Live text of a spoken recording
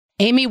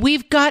Amy,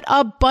 we've got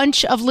a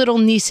bunch of little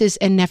nieces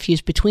and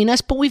nephews between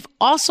us, but we've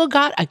also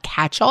got a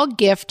catch-all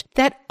gift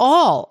that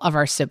all of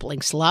our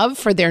siblings love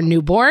for their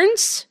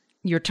newborns.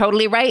 You're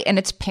totally right, and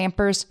it's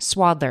Pampers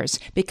Swaddlers,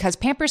 because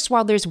Pampers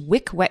Swaddlers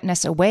wick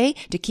wetness away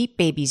to keep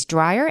babies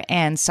drier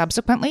and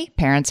subsequently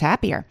parents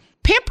happier.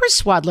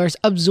 Pampers Swaddlers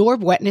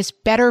absorb wetness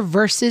better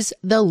versus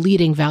the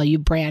leading value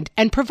brand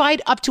and provide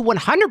up to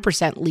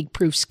 100%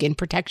 leak-proof skin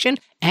protection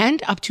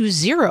and up to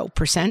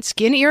 0%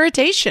 skin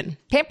irritation.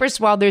 Pampers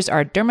Swaddlers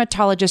are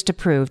dermatologist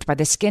approved by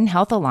the Skin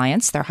Health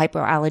Alliance. They're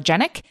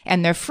hypoallergenic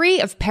and they're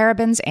free of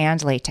parabens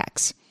and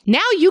latex. Now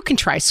you can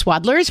try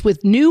Swaddlers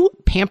with new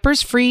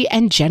Pampers-free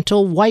and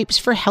gentle wipes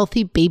for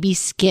healthy baby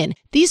skin.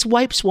 These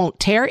wipes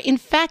won't tear. In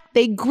fact,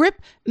 they grip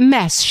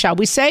mess, shall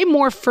we say,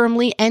 more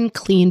firmly and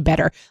clean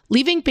better,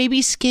 leaving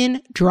baby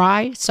skin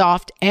dry,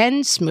 soft,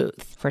 and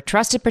smooth. For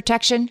trusted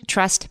protection,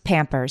 trust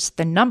Pampers,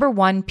 the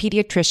 #1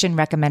 pediatrician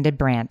recommended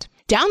brand.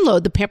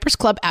 Download the Pampers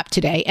Club app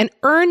today and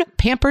earn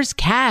Pampers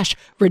Cash.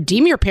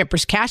 Redeem your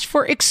Pampers Cash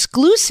for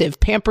exclusive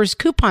Pampers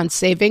coupon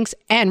savings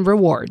and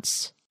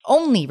rewards.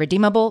 Only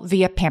redeemable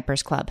via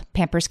Pampers Club.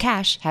 Pampers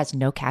Cash has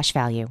no cash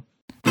value.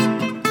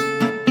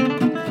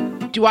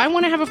 Do I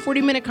want to have a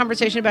 40-minute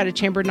conversation about a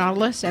chambered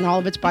nautilus and all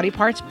of its body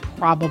parts?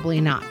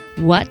 Probably not.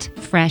 What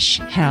fresh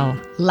hell?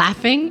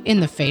 Laughing in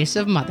the face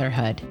of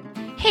motherhood.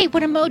 Hey,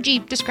 what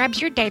emoji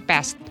describes your day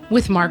best?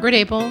 With Margaret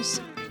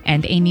Abels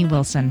and Amy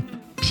Wilson.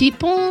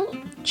 People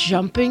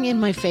jumping in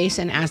my face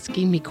and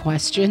asking me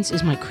questions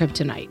is my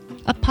kryptonite.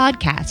 A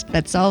podcast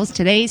that solves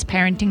today's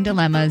parenting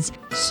dilemmas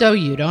so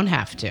you don't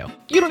have to.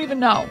 You don't even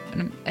know.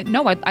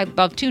 No, I'd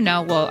love to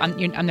know. Well,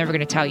 I'm never going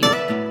to tell you.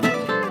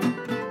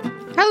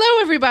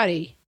 Hello,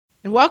 everybody,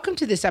 and welcome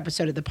to this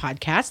episode of the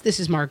podcast. This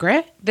is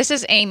Margaret. This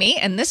is Amy,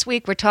 and this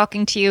week we're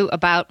talking to you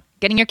about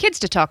getting your kids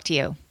to talk to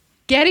you.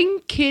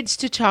 Getting kids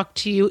to talk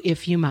to you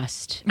if you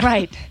must.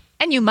 Right.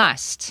 And you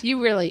must. You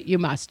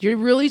must. You're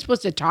really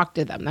supposed to talk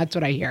to them. That's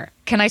what I hear.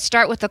 Can I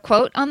start with a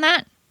quote on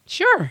that?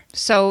 Sure.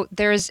 So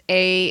there's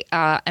an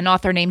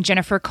author named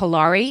Jennifer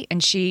Kolari,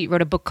 and she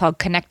wrote a book called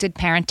Connected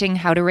Parenting,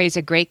 How to Raise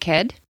a Great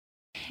Kid.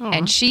 Aww.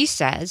 And she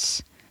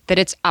says that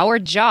it's our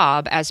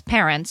job as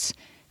parents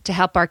to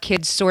help our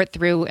kids sort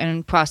through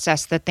and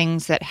process the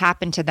things that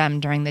happen to them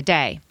during the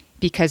day,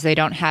 because they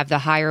don't have the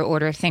higher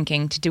order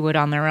thinking to do it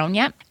on their own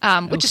yet,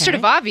 which is sort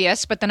of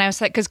obvious. But then I was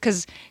like,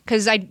 because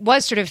I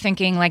was sort of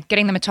thinking, like,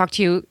 getting them to talk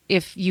to you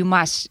if you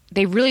must.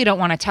 They really don't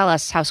want to tell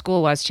us how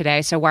school was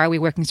today, so why are we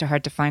working so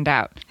hard to find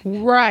out?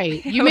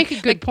 Right. You make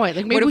a good point.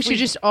 Like, maybe we should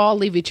just all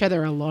leave each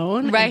other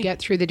alone and get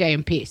through the day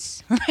in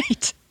peace.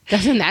 Right.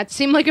 Doesn't that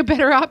seem like a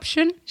better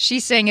option?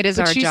 She's saying it is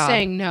our job. She's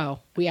saying, no,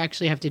 we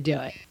actually have to do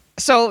it.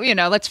 So,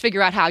 let's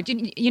figure out how.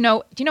 Do you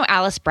know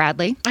Alice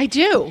Bradley? I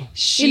do.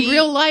 In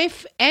real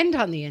life and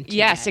on the internet.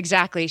 Yes,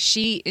 exactly.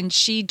 She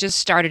just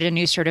started a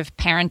new sort of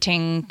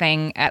parenting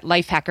thing at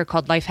Lifehacker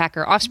called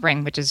Lifehacker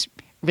Offspring, which is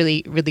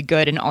really, really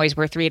good and always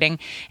worth reading.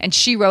 And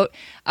she wrote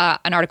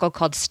an article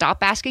called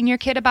Stop Asking Your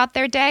Kid About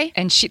Their Day.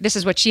 And this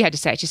is what she had to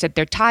say. She said,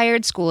 they're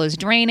tired, school is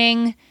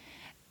draining.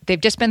 They've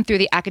just been through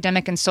the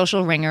academic and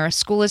social ringer.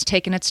 School has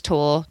taken its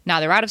toll. Now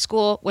they're out of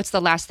school. What's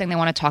the last thing they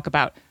want to talk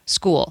about?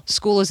 School.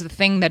 School is the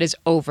thing that is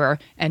over.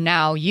 And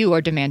now you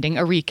are demanding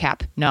a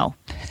recap. No.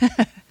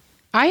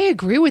 I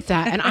agree with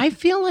that. And I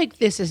feel like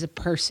this as a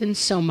person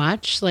so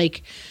much.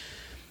 Like,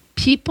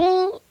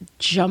 people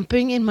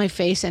jumping in my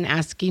face and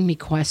asking me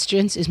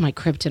questions is my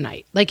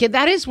kryptonite. Like,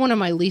 that is one of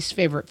my least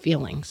favorite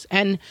feelings.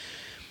 And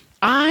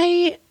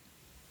I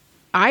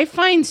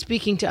find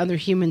speaking to other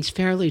humans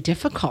fairly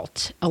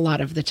difficult a lot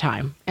of the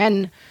time.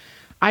 And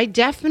I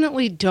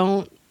definitely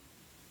don't,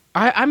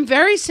 I'm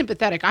very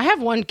sympathetic. I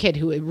have one kid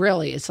who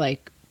really is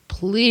like,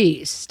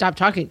 please stop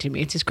talking to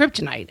me. It's his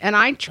kryptonite. And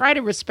I try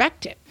to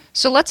respect it.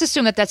 So let's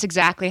assume that that's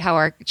exactly how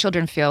our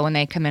children feel when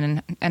they come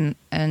in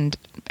and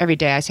every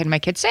day I say to my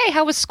kids, say,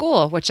 how was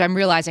school? Which I'm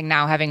realizing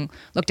now, having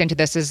looked into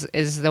this,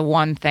 is the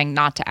one thing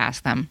not to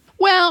ask them.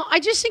 Well, I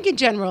just think in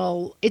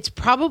general, it's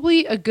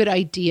probably a good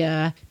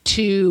idea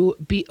to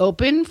be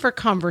open for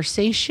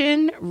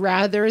conversation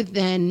rather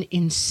than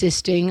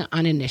insisting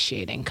on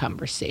initiating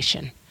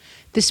conversation.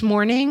 This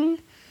morning,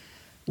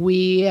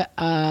 we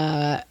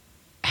had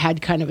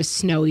kind of a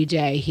snowy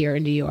day here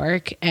in New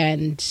York,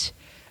 and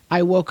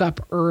I woke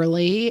up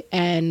early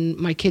and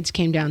my kids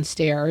came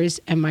downstairs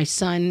and my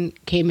son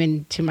came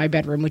into my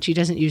bedroom, which he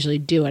doesn't usually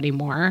do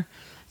anymore.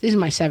 This is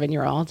my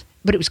 7-year-old,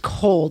 but it was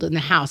cold in the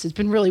house. It's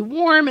been really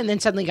warm and then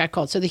suddenly got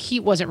cold. So the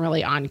heat wasn't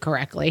really on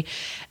correctly.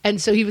 And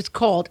so he was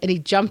cold and he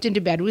jumped into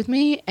bed with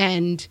me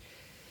and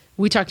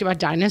we talked about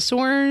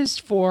dinosaurs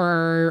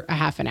for a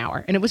half an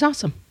hour and it was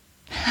awesome.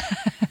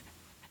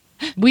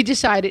 We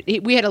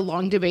decided, we had a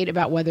long debate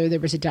about whether there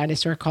was a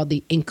dinosaur called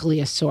the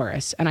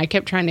Ankylosaurus. And I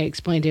kept trying to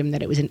explain to him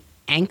that it was an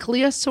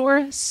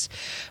Ankylosaurus,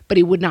 but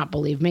he would not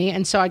believe me.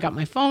 And so I got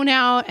my phone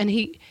out and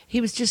he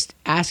was just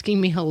asking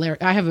me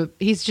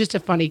he's just a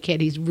funny kid.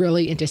 He's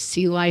really into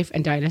sea life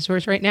and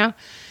dinosaurs right now.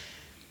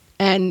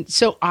 And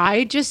so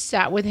I just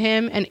sat with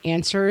him and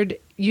answered,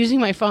 using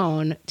my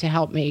phone to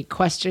help me.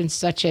 Questions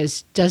such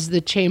as, does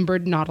the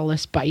chambered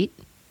nautilus bite?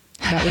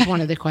 That was one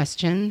of the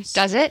questions.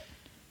 Does it?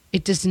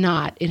 It does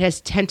not. It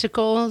has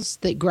tentacles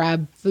that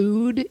grab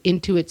food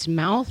into its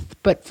mouth,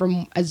 but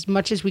from as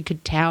much as we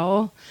could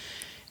tell,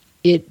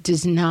 it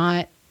does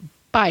not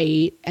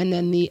bite. And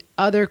then the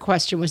other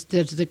question was,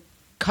 does the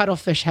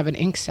cuttlefish have an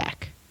ink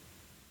sac?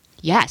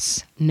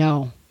 Yes.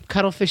 No.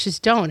 Cuttlefishes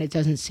don't. It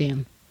doesn't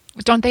seem.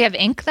 Don't they have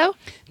ink, though?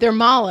 They're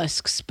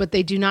mollusks, but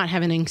they do not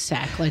have an ink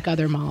sac like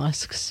other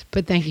mollusks.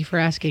 But thank you for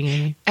asking,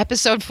 Amy.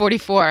 Episode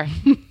 44.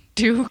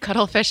 Do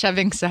cuttlefish have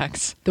ink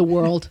sacs? The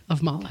world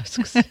of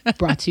mollusks.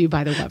 Brought to you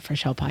by the What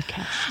Fresh Hell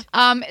podcast.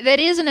 That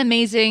is an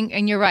amazing,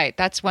 and you're right,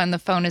 that's when the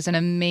phone is an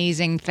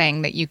amazing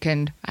thing that you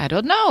can, I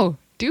don't know,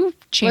 do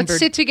chambered. Let's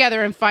sit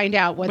together and find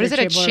out whether What is it,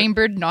 a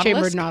chambered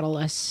nautilus? Chambered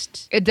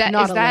nautilus.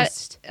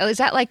 Is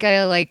that like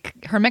a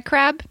hermit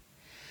crab?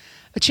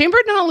 A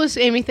chambered nautilus,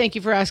 Amy, thank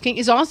you for asking,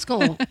 is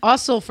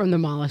also from the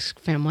mollusk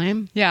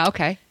family. Yeah,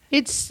 okay.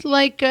 It's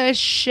like a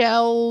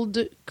shelled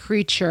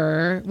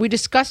creature. We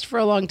discussed for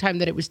a long time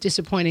that it was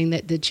disappointing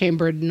that the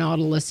chambered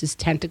nautilus's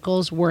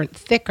tentacles weren't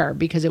thicker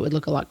because it would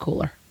look a lot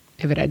cooler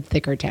if it had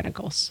thicker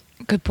tentacles.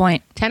 Good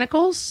point.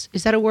 Tentacles?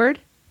 Is that a word?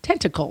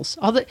 Tentacles.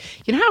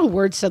 You know how a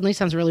word suddenly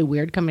sounds really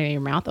weird coming out of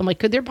your mouth? I'm like,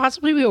 could there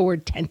possibly be a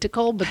word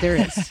tentacle? But there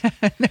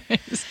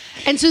is.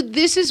 And so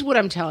this is what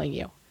I'm telling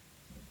you.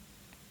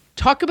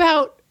 Talk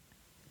the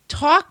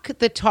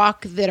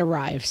talk that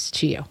arrives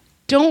to you.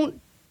 Don't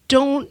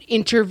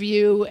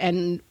interview.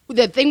 And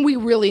the thing we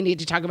really need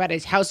to talk about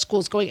is how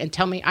school's going. And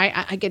tell me,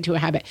 I get into a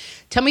habit.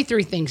 Tell me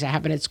 3 things that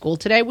happened at school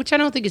today, which I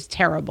don't think is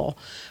terrible.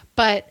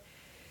 But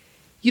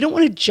you don't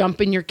want to jump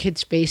in your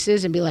kids'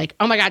 faces and be like,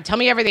 oh my God, tell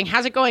me everything.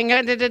 How's it going?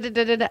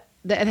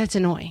 That's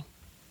annoying.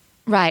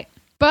 Right.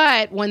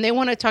 But when they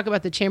want to talk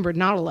about the chambered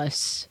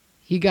nautilus,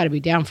 you got to be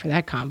down for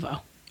that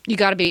convo. You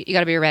got to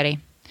be ready.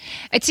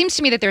 It seems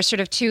to me that there's sort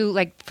of two,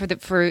 like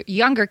for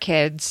younger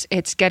kids,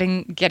 it's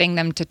getting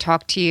them to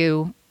talk to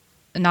you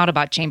not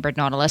about chambered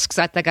nautilus,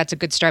 because that's a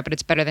good start, but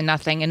it's better than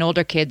nothing. And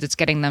older kids, it's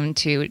getting them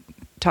to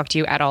talk to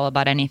you at all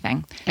about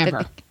anything.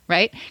 Ever.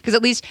 Right? Because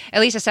at least a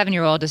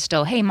 7-year-old is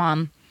still, hey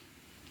mom,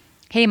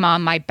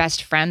 my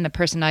best friend, the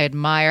person I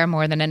admire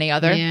more than any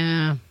other.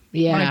 Yeah.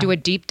 Want to do a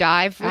deep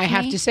dive with I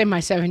have me? to say my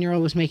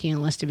 7-year-old was making a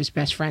list of his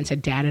best friends.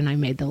 Said, Dad and I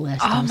made the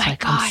list. Oh I was my like,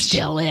 gosh.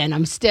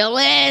 I'm still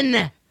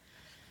in.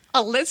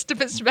 A list of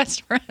his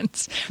best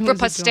friends. For was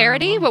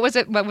posterity? adorable. What was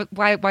it?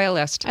 Why a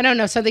list? I don't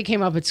know. Something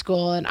came up at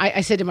school, and I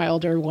said to my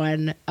older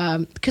one,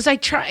 because I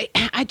try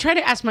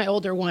to ask my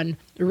older one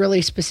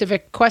really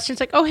specific questions,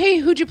 like, oh, hey,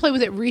 who'd you play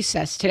with at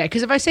recess today?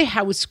 Because if I say,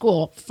 how was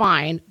school?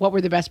 Fine. What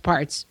were the best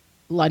parts?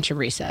 Lunch and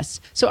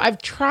recess. So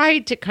I've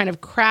tried to kind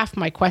of craft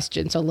my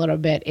questions a little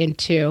bit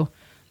into,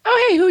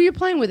 oh, hey, who are you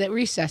playing with at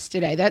recess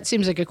today? That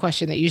seems like a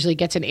question that usually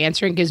gets an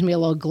answer and gives me a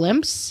little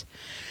glimpse.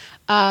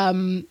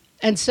 And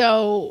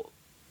so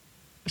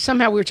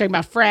somehow we were talking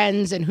about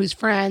friends and who's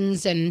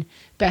friends and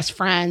best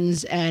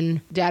friends,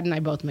 and Dad and I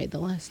both made the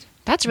list.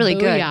 That's really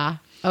good. Yeah.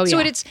 Oh, So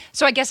yeah.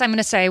 So I guess I'm going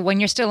to say when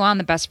you're still on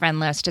the best friend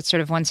list, it's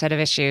sort of one set of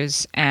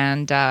issues,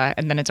 and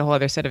then it's a whole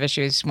other set of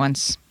issues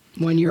once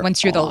you're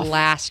the off,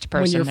 last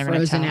person when you're they're going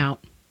to frozen tell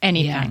out.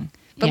 anything. Yeah.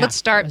 But Yeah, let's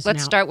start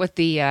frozen out. with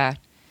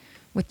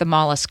the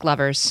mollusk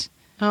lovers.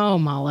 Oh,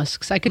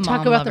 mollusks. I could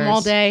talk Mom about them all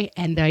lovers. day,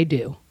 and I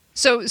do.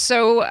 So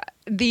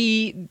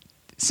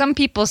some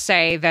people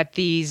say that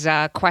these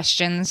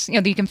questions,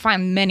 you can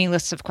find many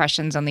lists of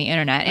questions on the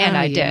internet, and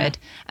I yeah. did,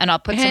 and I'll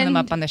put some of them And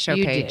up on the show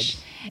you page.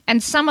 did.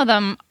 And some of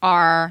them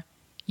are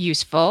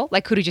useful,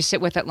 like who did you sit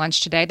with at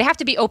lunch today? They have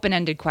to be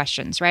open-ended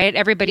questions, right?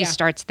 Everybody Yeah.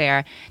 starts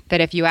there, that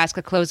if you ask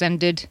a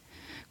closed-ended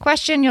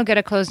question, you'll get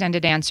a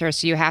closed-ended answer,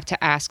 so you have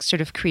to ask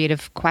sort of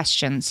creative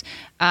questions.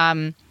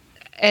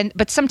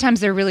 But sometimes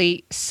they're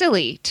really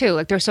silly too.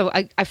 Like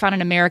I found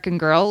an American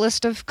Girl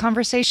list of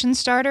conversation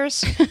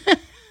starters.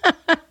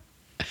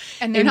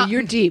 And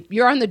You're deep.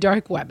 You're on the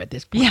dark web at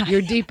this point. Yeah.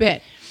 You're deep in.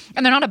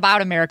 And they're not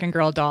about American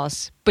Girl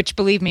dolls, which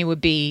believe me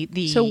would be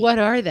the. So what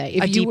are they?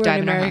 If a you deep were dive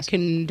an in our house.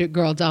 American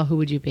Girl doll, who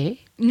would you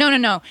be?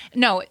 No.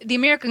 The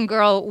American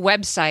Girl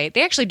website,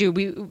 they actually do.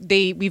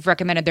 We've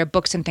recommended their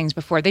books and things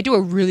before. They do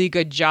a really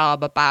good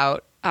job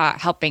about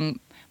helping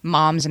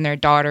moms and their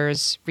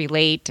daughters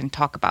relate and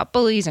talk about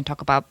bullies and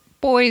talk about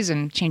boys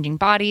and changing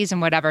bodies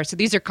and whatever. So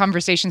these are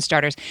conversation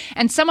starters.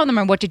 And some of them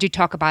are, what did you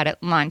talk about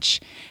at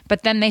lunch?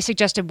 But then they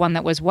suggested one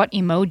that was, what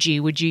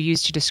emoji would you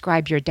use to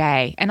describe your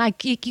day? And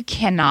you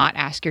cannot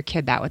ask your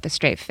kid that with a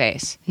straight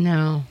face.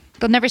 No.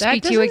 They'll never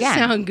speak to you again. That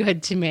doesn't sound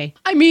good to me.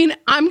 I mean,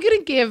 I'm going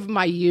to give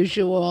my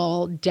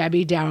usual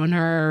Debbie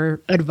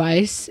Downer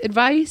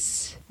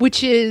advice,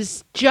 which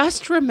is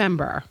just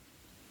remember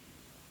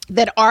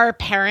that our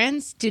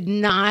parents did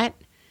not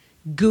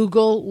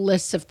Google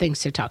lists of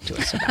things to talk to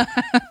us about.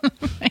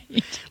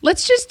 Right.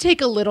 Let's just take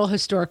a little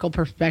historical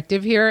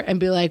perspective here and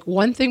be like,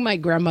 one thing my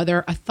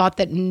grandmother, a thought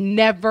that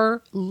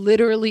never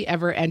literally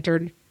ever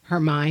entered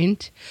her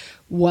mind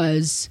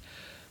was,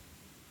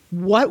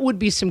 what would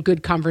be some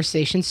good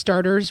conversation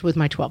starters with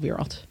my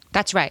 12-year-old?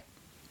 That's right.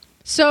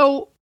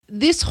 So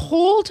this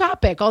whole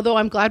topic, although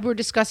I'm glad we're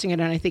discussing it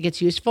and I think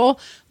it's useful,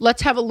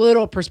 let's have a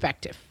little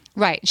perspective.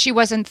 Right. She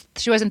wasn't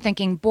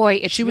thinking, boy,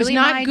 it's She was really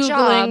not my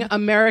Googling job.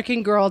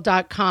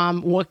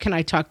 AmericanGirl.com. What can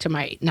I talk to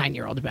my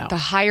 9-year-old about? The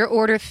higher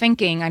order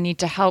thinking, I need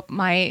to help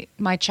my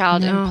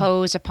child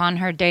impose upon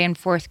her day in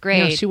 4th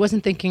grade. No, she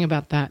wasn't thinking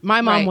about that.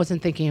 My mom Right.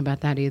 wasn't thinking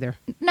about that either.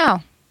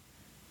 No.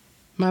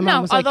 My mom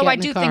No, was like, although get I in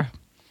the do car. think,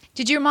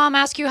 did your mom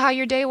ask you how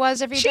your day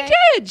was every She day?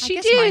 did. She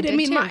guess mine did. I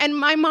mean, too.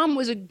 my mom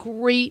was a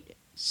great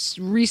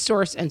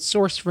resource and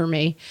source for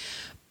me.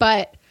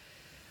 But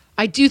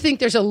I do think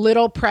there's a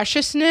little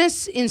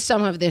preciousness in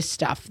some of this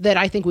stuff that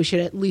I think we should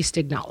at least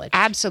acknowledge.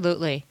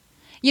 Absolutely.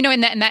 You know,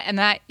 and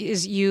that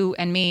is you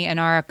and me and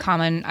our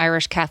common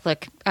Irish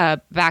Catholic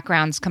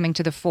backgrounds coming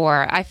to the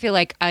fore. I feel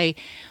like I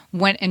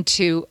went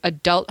into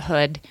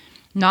adulthood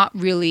not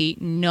really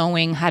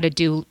knowing how to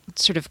do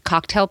sort of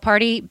cocktail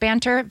party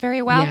banter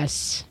very well.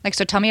 Yes. Like,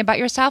 so tell me about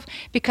yourself,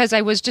 because I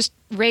was just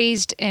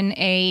raised in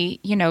a,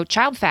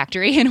 child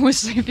factory, and it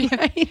was, if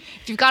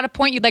you've got a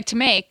point you'd like to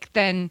make,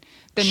 then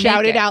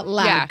Shout make it out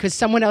loud Yeah. because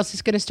someone else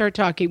is going to start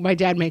talking. My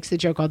dad makes the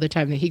joke all the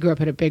time that he grew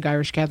up in a big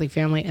Irish Catholic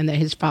family and that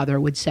his father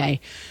would say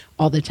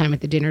all the time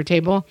at the dinner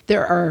table,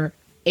 there are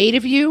 8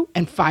 of you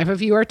and 5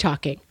 of you are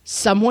talking.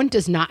 Someone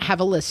does not have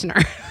a listener.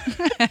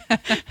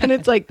 And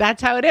it's like,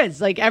 that's how it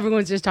is. Like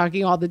everyone's just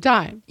talking all the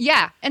time.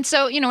 Yeah. And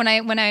so, when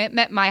I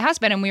met my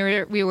husband and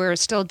we were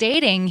still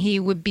dating, he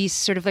would be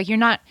sort of like, you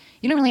don't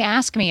really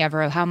ask me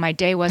ever how my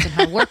day was and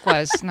how work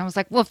was. And I was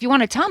like, well, if you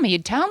want to tell me,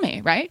 you'd tell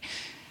me, right?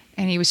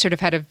 And he was sort of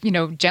had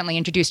to, gently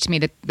introduced to me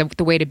that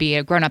the way to be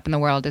a grown up in the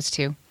world is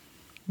to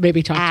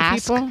Maybe talk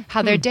ask to people.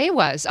 how their day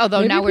was. Although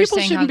Maybe now we're people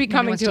saying shouldn't how be nobody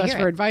coming wants to us hear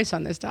for it. advice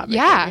on this topic.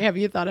 Yeah. Have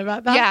you thought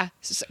about that? Yeah,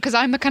 because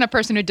I'm the kind of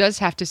person who does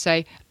have to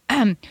say,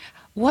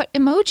 what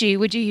emoji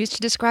would you use to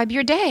describe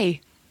your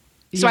day?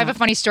 So I have a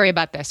funny story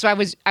about this. So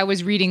I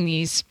was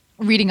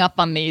reading up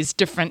on these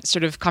different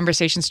sort of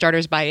conversation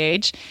starters by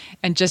age,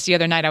 and just the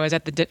other night I was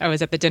at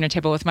the dinner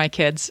table with my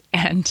kids,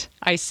 and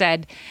I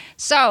said,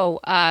 so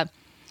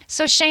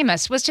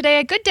Seamus, was today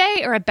a good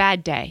day or a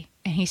bad day?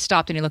 And he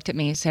stopped and he looked at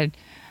me and said,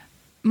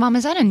 Mom,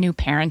 is that a new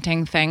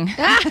parenting thing?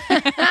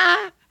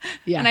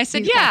 Yeah. And I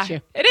said, he's yeah, got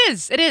you.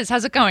 it is.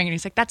 How's it going? And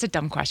he's like, that's a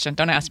dumb question.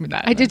 Don't ask me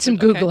that. I did some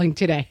said, "Okay." Googling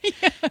today.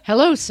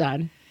 Hello,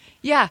 son.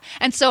 Yeah.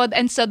 And so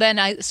then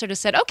I sort of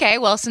said, okay,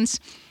 well, since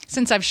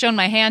I've shown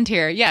my hand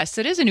here, yes,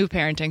 it is a new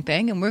parenting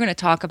thing. And we're going to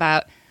talk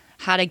about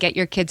how to get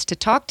your kids to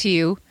talk to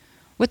you.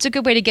 What's a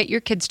good way to get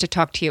your kids to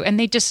talk to you? And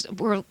they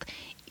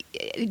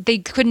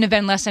couldn't have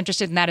been less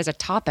interested in that as a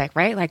topic,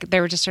 right? Like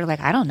they were just sort of like,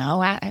 I don't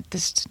know,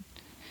 just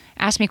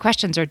ask me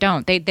questions or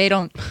don't. They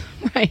don't,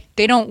 Right.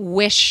 They don't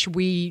wish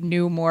we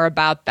knew more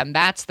about them.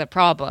 That's the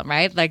problem,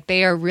 right? Like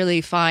they are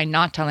really fine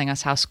not telling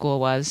us how school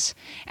was.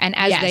 And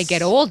as they Yes.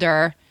 get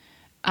older,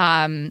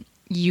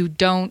 you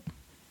don't,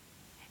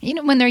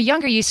 when they're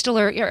younger, you still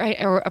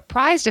are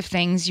apprised of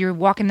things. You're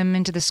walking them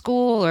into the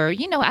school or,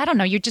 I don't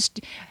know, you're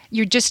just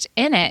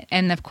in it.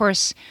 And of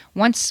course,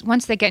 once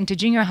they get into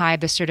junior high,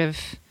 the sort of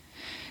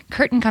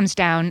curtain comes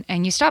down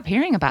and you stop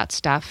hearing about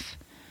stuff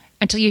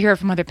until you hear it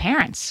from other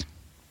parents.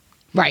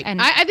 Right.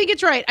 And- I think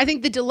it's right. I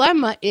think the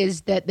dilemma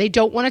is that they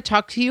don't want to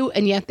talk to you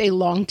and yet they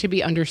long to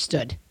be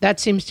understood.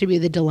 That seems to be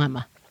the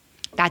dilemma.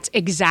 That's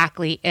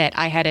exactly it.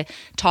 I had a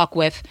talk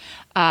with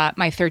my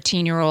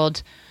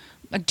 13-year-old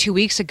like 2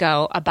 weeks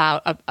ago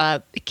about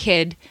a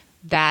kid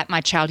that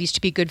my child used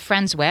to be good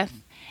friends with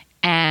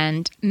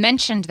and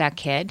mentioned that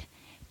kid.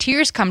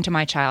 Tears come to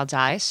my child's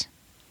eyes.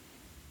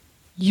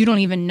 You don't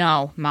even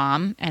know,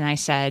 Mom. And I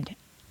said,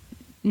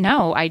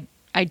 no,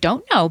 I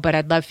don't know, but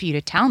I'd love for you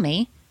to tell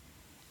me.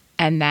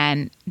 And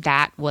then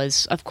that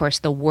was, of course,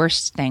 the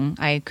worst thing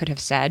I could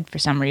have said for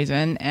some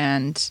reason,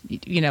 and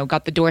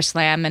got the door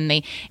slam and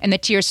the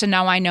tears. So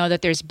now I know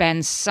that there's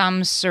been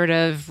some sort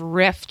of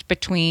rift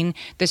between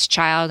this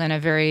child and a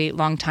very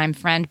longtime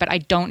friend, but I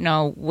don't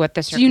know what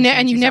the circumstances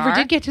And you never are.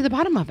 did get to the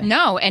bottom of it.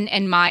 No,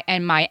 and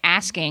my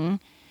asking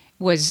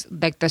was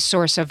like the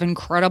source of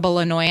incredible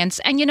annoyance.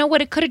 And you know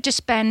what? It could have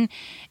just been.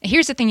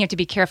 Here's the thing: you have to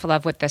be careful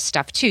of with this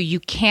stuff too. You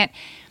can't.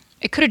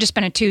 It could have just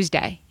been a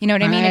Tuesday. You know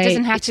what I mean? It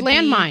doesn't have It's to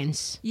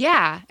landmines. be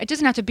Yeah, it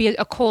doesn't have to be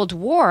a Cold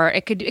War.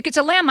 It's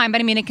a landmine, but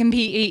I mean it can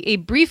be a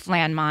brief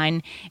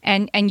landmine,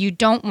 and you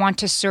don't want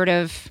to sort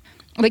of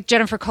like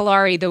Jennifer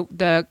Kolari,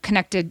 the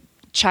Connected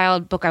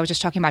Child book I was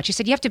just talking about. She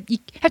said you have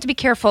to be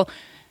careful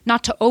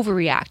not to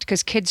overreact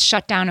because kids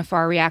shut down if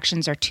our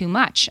reactions are too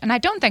much. And I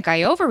don't think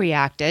I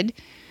overreacted,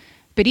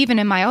 but even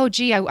in my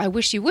I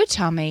wish you would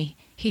tell me.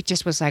 He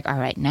just was like, all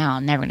right, now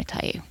I'm never going to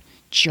tell you,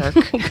 jerk.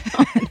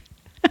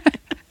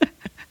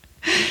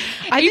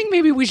 I think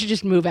maybe we should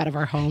just move out of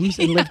our homes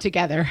and live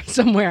together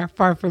somewhere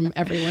far from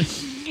everyone.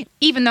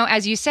 Even though,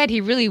 as you said,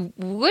 he really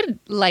would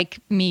like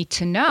me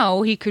to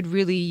know, he could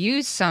really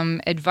use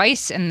some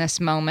advice in this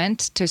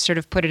moment to sort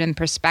of put it in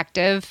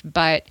perspective.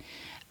 But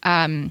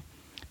my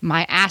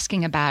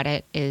asking about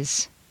it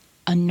is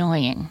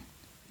annoying.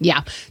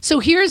 Yeah. So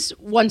here's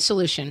one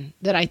solution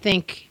that I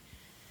think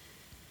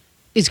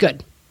is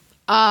good.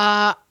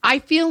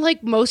 I feel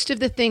like most of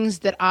the things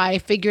that I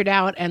figured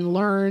out and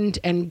learned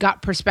and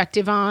got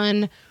perspective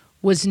on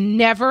was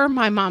never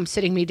my mom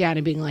sitting me down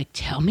and being like,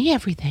 tell me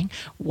everything,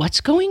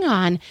 what's going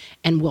on,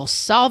 and we'll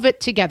solve it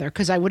together,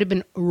 because I would have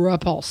been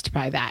repulsed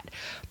by that.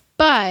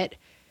 But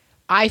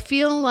I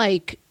feel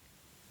like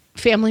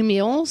family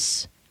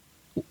meals,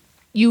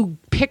 you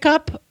pick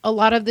up a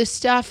lot of this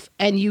stuff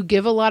and you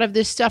give a lot of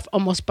this stuff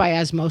almost by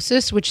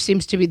osmosis, which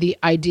seems to be the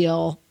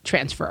ideal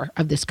transfer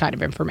of this kind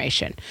of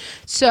information.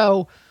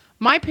 So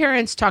my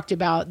parents talked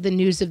about the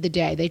news of the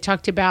day. They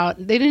talked about,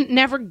 they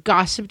never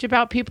gossiped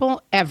about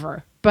people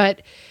ever,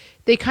 but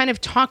they kind of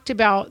talked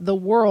about the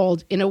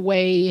world in a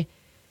way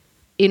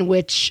in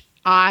which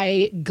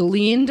I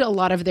gleaned a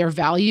lot of their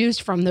values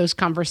from those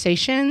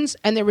conversations.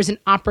 And there was an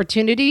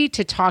opportunity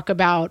to talk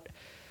about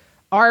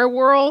our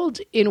world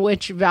in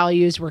which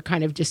values were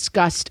kind of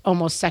discussed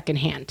almost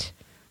secondhand.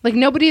 Like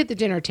nobody at the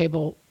dinner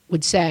table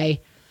would say,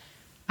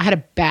 I had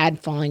a bad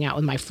falling out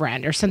with my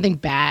friend, or something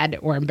bad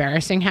or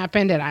embarrassing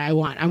happened, and I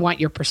want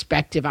your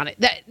perspective on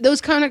it.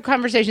 Those kind of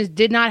conversations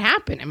did not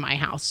happen in my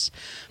house.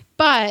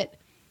 But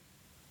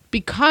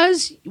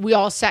because we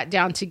all sat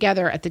down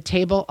together at the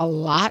table a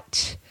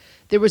lot,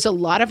 there was a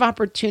lot of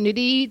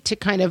opportunity to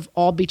kind of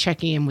all be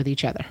checking in with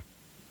each other.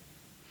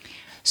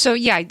 So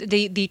yeah,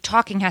 the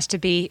talking has to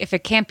be, if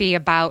it can't be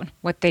about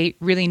what they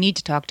really need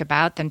to talk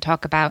about, then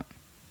talk about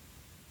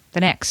the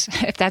next.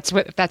 If that's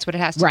what it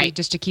has to be,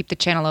 just to keep the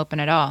channel open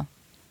at all.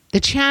 The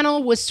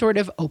channel was sort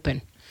of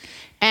open.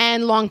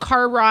 And long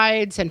car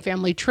rides and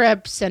family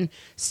trips and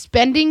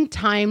spending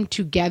time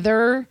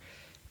together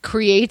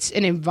creates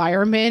an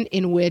environment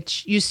in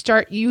which you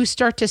start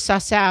to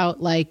suss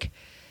out, like,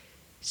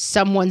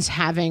 someone's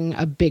having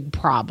a big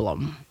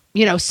problem.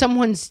 You know,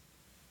 someone's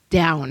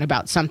down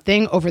about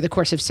something over the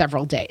course of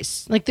several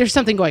days. Like there's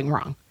something going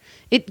wrong.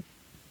 It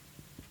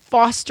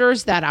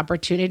fosters that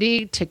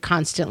opportunity to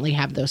constantly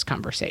have those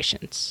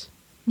conversations.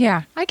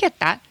 Yeah, I get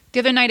that. The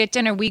other night at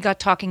dinner, we got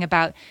talking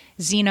about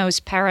Zeno's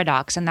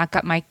paradox, and that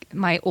got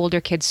my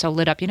older kids so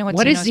lit up. You know what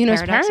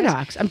Zeno's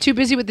paradox? I'm too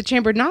busy with the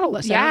Chambered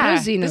Nautilus. Yeah, I don't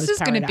know Zeno's this is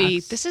going to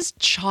be, this is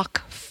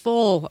chock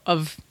full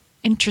of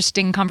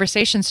interesting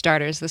conversation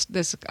starters,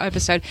 this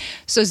episode.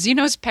 So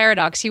Zeno's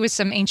paradox, he was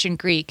some ancient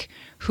Greek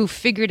who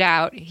figured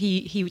out,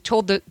 he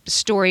told the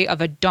story of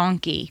a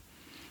donkey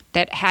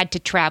that had to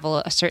travel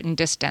a certain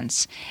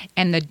distance.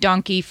 And the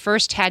donkey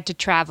first had to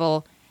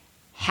travel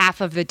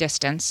half of the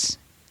distance,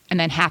 and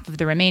then half of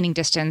the remaining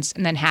distance,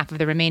 and then half of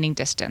the remaining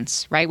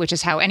distance, right? Which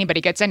is how anybody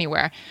gets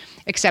anywhere,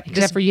 except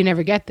for you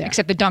never get there.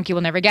 Except the donkey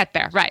will never get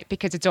there, right?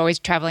 Because it's always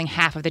traveling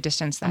half of the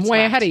distance that's I'm way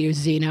left. ahead of you,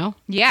 Zeno.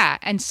 Yeah,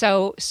 and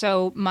so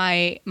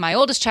my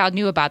oldest child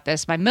knew about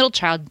this. My middle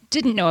child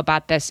didn't know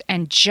about this,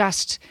 and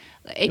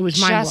it was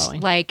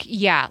mind-blowing.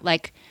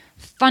 Like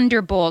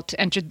thunderbolt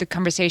entered the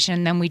conversation,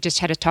 and then we just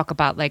had to talk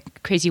about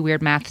like crazy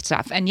weird math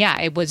stuff. And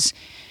yeah, it was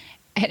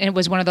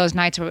one of those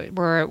nights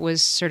where it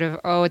was sort of,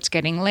 oh, it's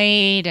getting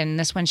late, and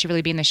this one should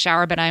really be in the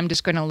shower, but I'm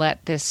just going to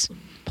let this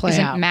play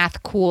out.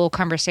 Math cool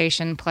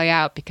conversation play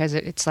out because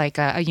it's like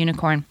a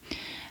unicorn.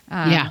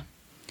 And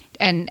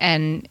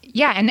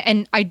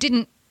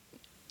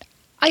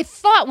I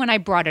thought when I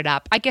brought it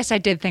up, I guess I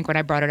did think when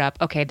I brought it up,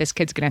 okay, this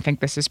kid's going to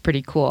think this is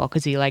pretty cool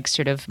because he likes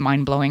sort of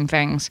mind-blowing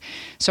things.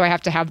 So I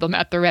have to have them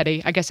at the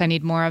ready. I guess I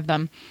need more of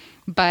them.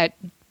 But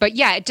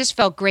yeah, it just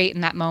felt great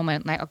in that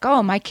moment. Like,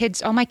 oh, my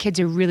kids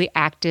are really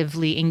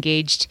actively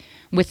engaged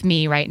with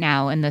me right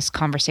now in this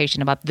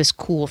conversation about this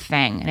cool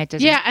thing. And it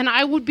doesn't. Yeah, and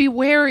I would be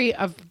wary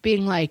of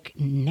being like,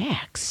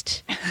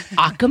 next,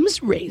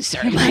 Occam's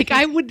razor. Like,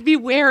 I would be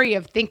wary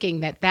of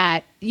thinking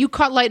that you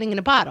caught lightning in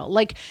a bottle.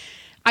 Like,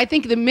 I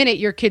think the minute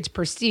your kids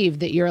perceive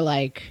that you're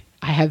like,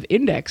 I have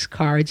index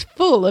cards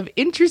full of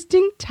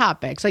interesting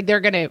topics, like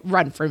they're going to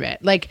run from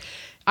it. Like,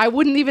 I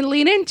wouldn't even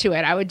lean into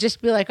it. I would just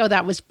be like, oh,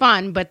 that was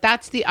fun. But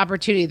that's the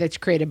opportunity that's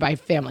created by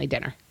family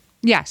dinner.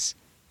 Yes.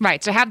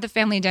 Right. So have the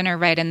family dinner,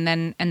 right, and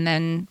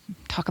then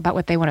talk about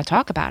what they want to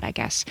talk about, I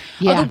guess.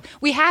 Yeah. Although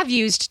we have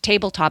used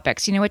table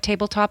topics. You know what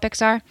table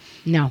topics are?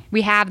 No.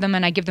 We have them,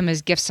 and I give them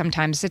as gifts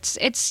sometimes.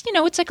 It's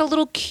like a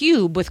little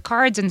cube with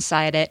cards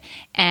inside it,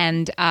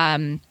 and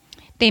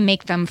they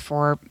make them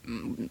for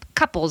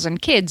couples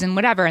and kids and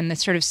whatever, and they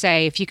sort of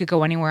say, if you could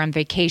go anywhere on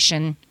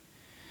vacation,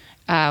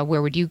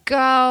 where would you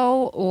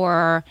go?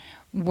 Or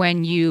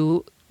when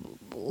you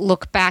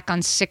look back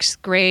on sixth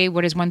grade,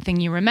 what is one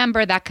thing you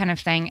remember? That kind of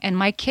thing. And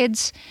my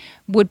kids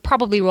would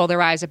probably roll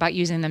their eyes about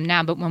using them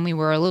now, but when they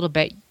were a little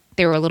bit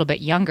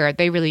younger,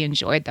 they really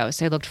enjoyed those.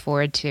 They looked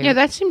forward to. Yeah,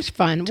 that seems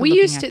fun. There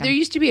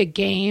used to be a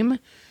game.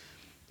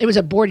 It was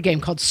a board game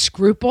called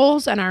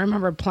Scruples, and I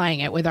remember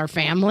playing it with our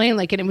family.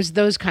 And it was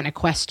those kind of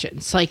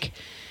questions, like,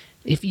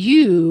 if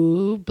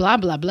you blah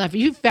blah blah, if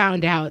you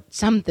found out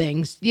some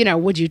things,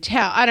 would you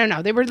tell? I don't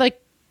know. They were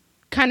like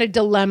kind of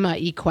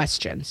dilemma-y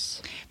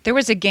questions. There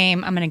was a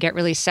game, I'm going to get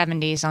really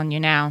 70s on you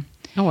now.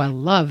 Oh, I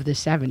love the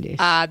 70s.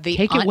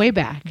 Take it way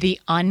back. The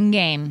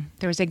Ungame.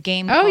 There was a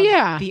game Oh, called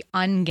yeah. The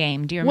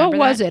Ungame. Do you remember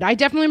What was that? it? I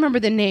definitely remember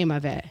the name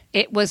of it.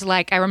 It was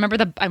like I remember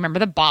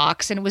the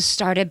box, and it was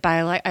started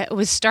by at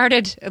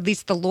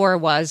least the lore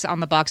was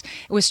on the box.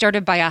 It was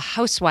started by a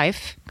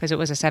housewife, because it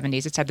was the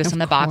 70s. It said this on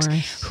the box,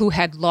 who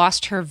had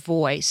lost her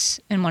voice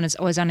and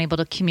was unable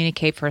to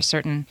communicate for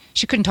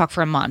she couldn't talk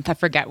for a month. I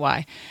forget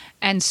why.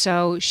 And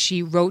so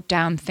she wrote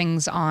down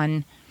things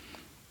on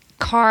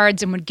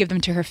cards and would give them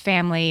to her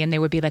family, and they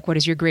would be like, what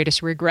is your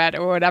greatest regret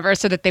or whatever,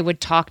 so that they would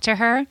talk to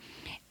her.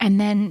 And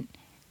then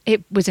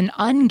it was an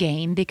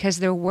ungame because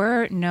there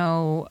were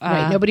no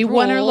nobody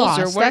won or rules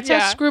lost. That's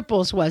how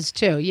Scruples was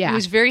too. Yeah, it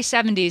was very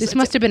 70s. This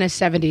must have been a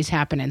 70s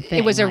happening thing.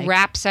 It was a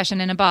rap session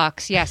in a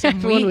box. Yes, and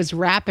everyone was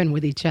rapping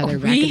with each other.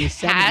 Back in the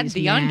 70s, had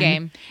the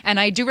Ungame, and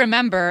I do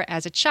remember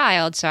as a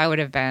child. So I would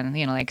have been,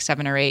 like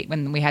 7 or 8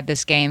 when we had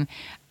this game.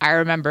 I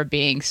remember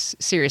being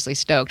seriously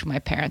stoked. My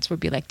parents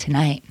would be like,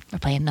 "Tonight we're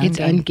playing the It's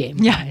Ungame."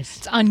 Ungame, Yeah, guys.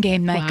 it's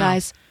Ungame night,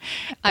 guys.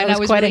 That And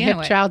was quite really a hip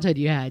into it. childhood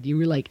you had. You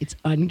were like, it's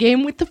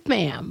Ungame with the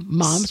fam.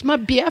 Mom's my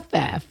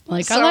BFF.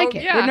 Like, I So, like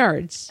it. yeah. We're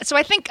nerds. So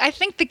I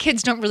think the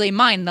kids don't really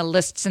mind the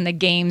lists and the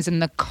games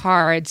and the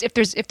cards if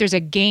there's a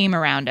game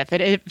around it.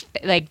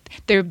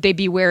 They'd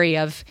be wary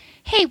of,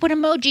 hey, what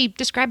emoji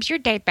describes your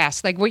day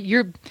best? Like, where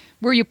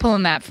are you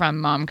pulling that from,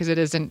 Mom? Because it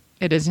isn't.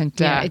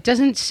 Yeah, it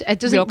doesn't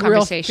real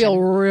conversation. feel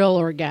real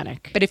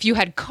organic. But if you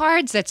had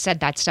cards that said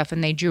that stuff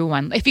and they drew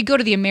one, if you go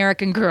to the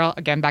American Girl,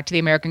 again, back to the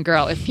American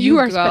Girl, if You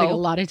are spending a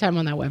lot of time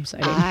on that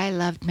website. I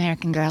loved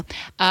American Girl.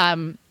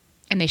 And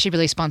they should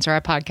really sponsor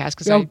our podcast.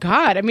 Because Oh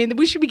God! I mean,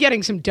 we should be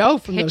getting some dough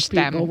from pitch those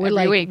people. them We're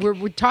every like,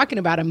 week. we're talking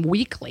about them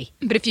weekly.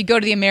 But if you go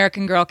to the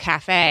American Girl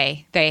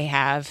Cafe, they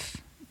have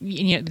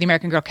the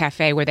American Girl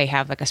Cafe where they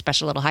have like a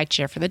special little high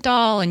chair for the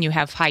doll, and you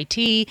have high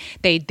tea.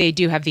 They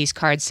do have these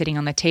cards sitting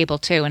on the table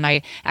too. And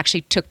I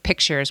actually took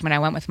pictures when I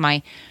went with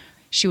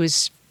she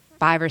was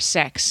 5 or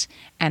 6,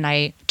 and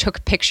I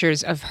took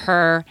pictures of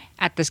her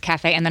at this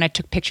cafe, and then I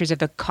took pictures of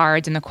the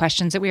cards and the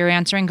questions that we were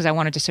answering because I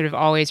wanted to sort of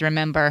always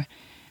remember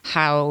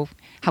how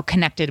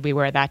connected we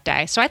were that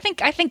day. So I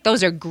think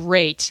those are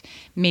great.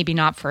 Maybe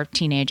not for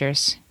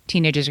teenagers.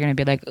 Teenagers are going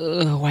to be like,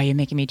 "Ugh, why are you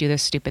making me do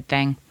this stupid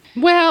thing?"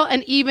 Well,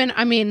 and even,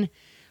 I mean,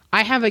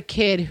 I have a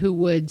kid who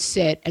would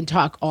sit and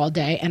talk all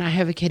day, and I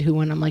have a kid who,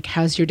 when I'm like,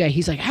 how's your day?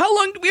 He's like, how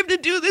long do we have to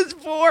do this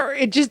for?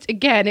 It just,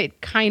 again,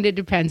 it kind of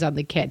depends on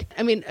the kid.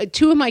 I mean,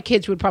 2 of my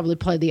kids would probably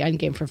play the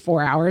Endgame for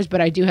 4 hours, but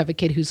I do have a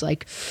kid who's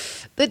like,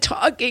 the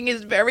talking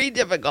is very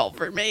difficult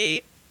for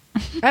me.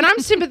 And I'm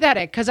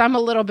sympathetic because I'm a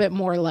little bit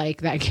more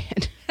like that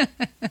kid.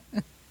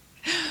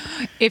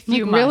 If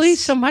you Like, really?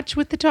 must. So much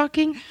with the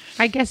talking?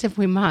 I guess if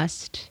we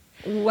must.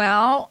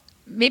 Well,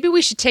 maybe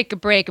we should take a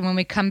break, and when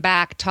we come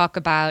back, talk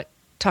about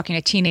talking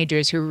to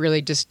teenagers who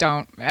really just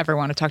don't ever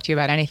want to talk to you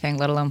about anything,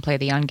 let alone play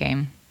the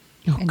Ungame.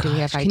 Oh, And do we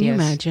have gosh, can you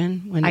ideas?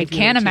 imagine? When I if you're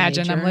can a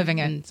imagine. I'm teenager living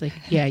it. and It's like,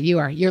 yeah, you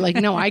are. You're like,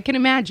 no, I can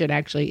imagine.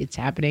 Actually, it's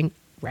happening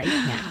right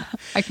now.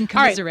 I can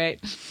All right. commiserate.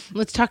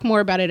 Let's talk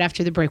more about it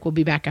after the break. We'll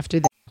be back after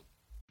this.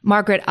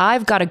 Margaret,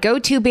 I've got a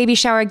go-to baby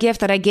shower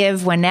gift that I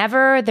give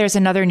whenever there's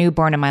another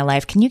newborn in my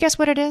life. Can you guess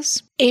what it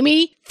is?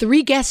 Amy,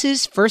 3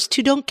 guesses. First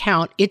 2 don't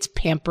count. It's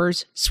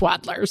Pampers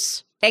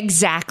Swaddlers.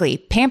 Exactly.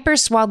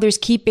 Pampers Swaddlers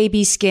keep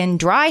baby's skin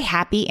dry,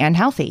 happy, and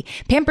healthy.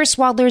 Pampers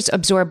Swaddlers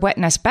absorb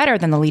wetness better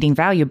than the leading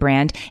value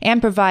brand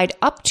and provide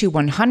up to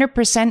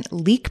 100%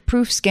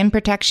 leak-proof skin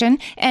protection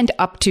and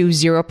up to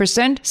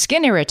 0%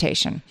 skin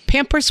irritation.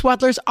 Pampers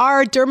Swaddlers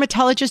are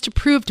dermatologist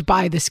approved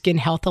by the Skin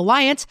Health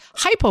Alliance,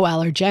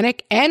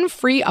 hypoallergenic, and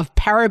free of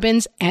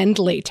parabens and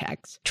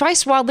latex. Try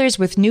Swaddlers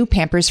with new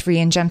Pampers Free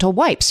and Gentle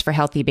wipes for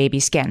healthy baby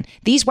skin.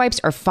 These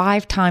wipes are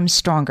 5 times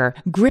stronger,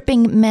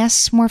 gripping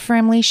mess more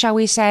firmly, shall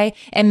we say,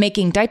 and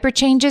making diaper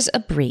changes a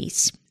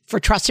breeze. For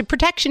trusted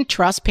protection,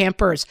 trust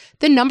Pampers,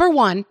 the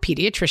 #1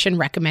 pediatrician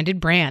recommended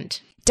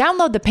brand.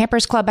 Download the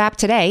Pampers Club app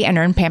today and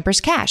earn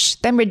Pampers Cash.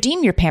 Then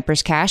redeem your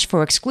Pampers Cash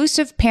for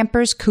exclusive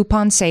Pampers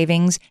coupon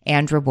savings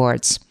and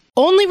rewards.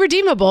 Only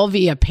redeemable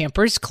via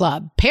Pampers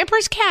Club.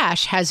 Pampers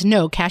Cash has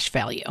no cash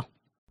value.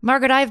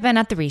 Margaret, I've been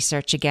at the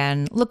research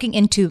again, looking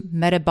into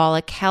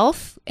metabolic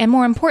health and,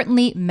 more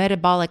importantly,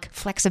 metabolic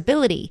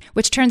flexibility,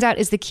 which turns out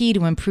is the key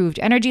to improved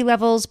energy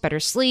levels, better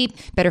sleep,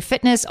 better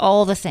fitness,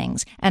 all the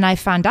things. And I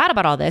found out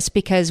about all this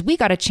because we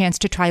got a chance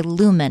to try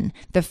Lumen,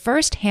 the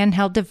first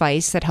handheld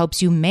device that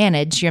helps you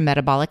manage your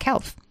metabolic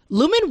health.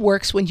 Lumen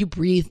works when you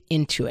breathe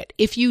into it.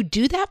 If you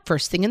do that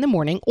first thing in the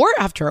morning or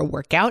after a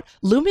workout,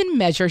 Lumen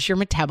measures your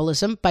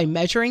metabolism by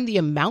measuring the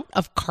amount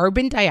of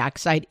carbon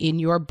dioxide in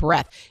your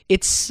breath.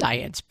 It's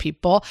science,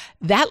 people.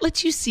 That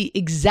lets you see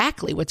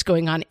exactly what's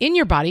going on in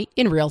your body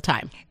in real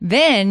time.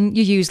 Then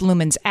you use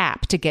Lumen's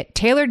app to get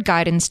tailored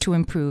guidance to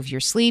improve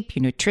your sleep,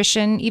 your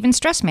nutrition, even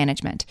stress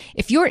management.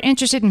 If you're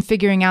interested in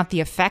figuring out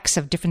the effects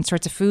of different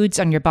sorts of foods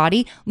on your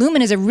body,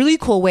 Lumen is a really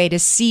cool way to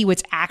see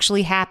what's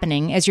actually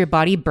happening as your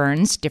body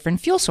burns different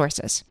fuel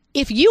sources.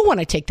 If you want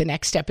to take the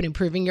next step in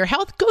improving your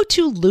health, go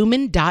to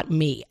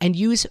lumen.me and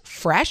use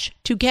FRESH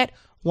to get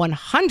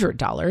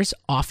 $100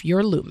 off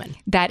your Lumen.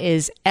 That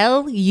is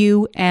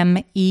LUMEN.ME.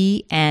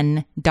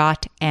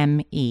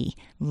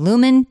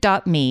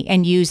 Lumen.me,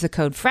 and use the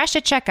code FRESH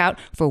at checkout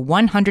for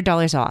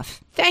 $100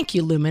 off. Thank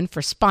you, Lumen,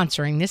 for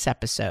sponsoring this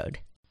episode.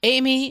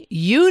 Amy,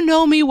 you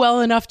know me well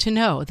enough to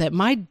know that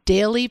my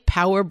daily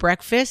power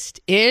breakfast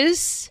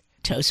is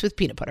toast with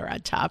peanut butter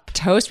on top.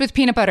 Toast with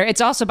peanut butter. It's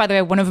also, by the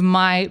way, one of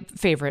my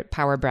favorite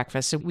power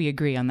breakfasts, so we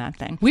agree on that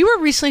thing. We were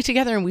recently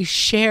together and we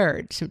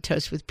shared some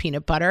toast with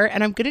peanut butter,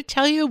 and I'm going to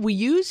tell you, we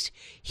used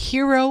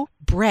Hero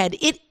bread.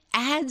 It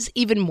adds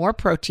even more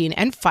protein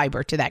and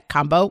fiber to that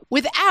combo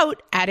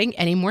without adding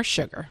any more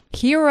sugar.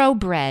 Hero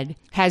Bread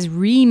has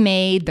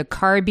remade the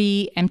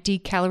carby,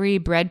 empty-calorie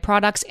bread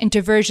products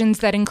into versions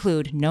that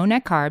include no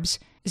net carbs,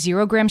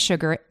 0 gram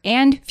sugar,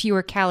 and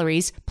fewer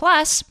calories,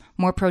 plus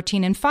more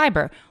protein and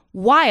fiber,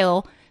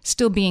 while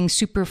still being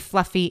super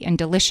fluffy and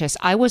delicious.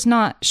 I was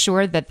not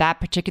sure that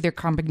particular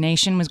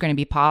combination was going to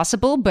be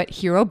possible, but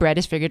Hero Bread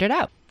has figured it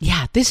out.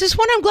 Yeah, this is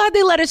one I'm glad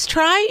they let us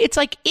try. It's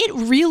like, it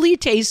really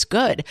tastes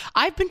good.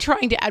 I've been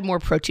trying to add more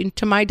protein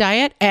to my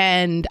diet,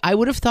 and I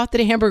would have thought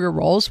that a hamburger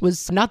rolls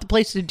was not the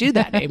place to do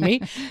that,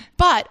 Amy.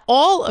 But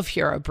all of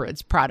Hero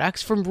Bread's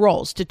products, from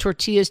rolls to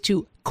tortillas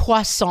to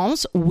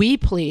croissants, we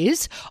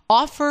please,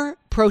 offer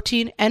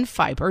protein and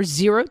fiber,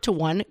 0 to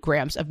 1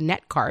 grams of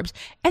net carbs,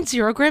 and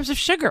 0 grams of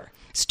sugar.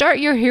 Start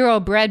your Hero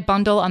Bread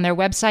bundle on their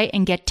website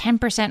and get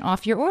 10%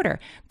 off your order.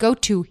 Go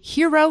to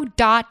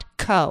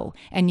hero.co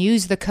and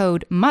use the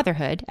code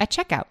motherhood at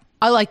checkout.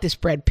 I like this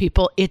bread,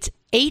 people. It's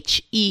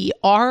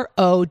HERO.co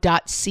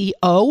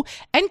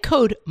and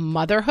code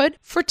motherhood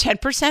for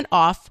 10%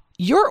 off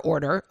your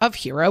order of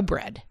Hero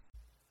Bread.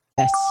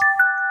 Yes.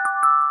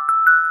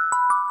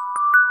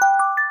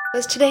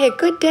 Was today a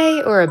good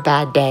day or a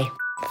bad day?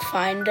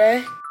 Fine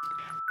day.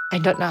 I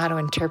don't know how to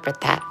interpret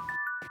that.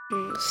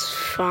 It's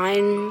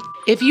fine.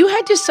 If you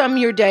had to sum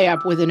your day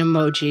up with an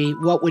emoji,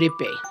 what would it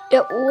be?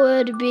 It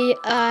would be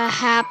a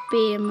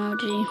happy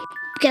emoji.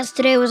 Because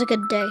today was a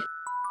good day.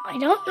 I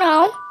don't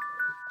know.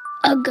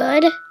 A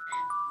good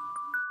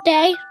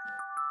day?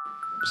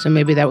 So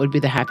maybe that would be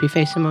the happy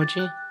face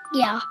emoji?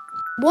 Yeah.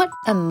 What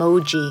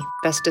emoji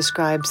best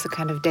describes the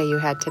kind of day you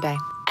had today?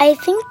 I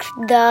think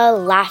the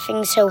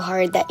laughing so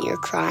hard that you're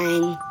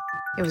crying.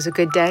 It was a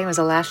good day? It was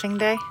a laughing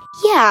day?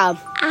 Yeah.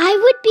 I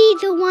would be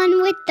the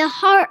one with the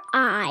heart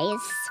eyes.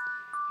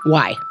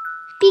 Why?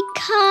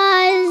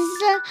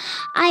 Because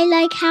I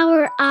like how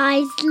her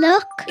eyes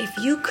look. If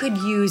you could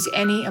use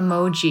any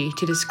emoji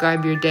to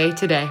describe your day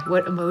today,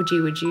 what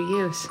emoji would you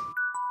use?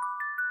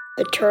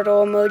 The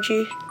turtle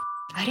emoji.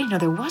 I didn't know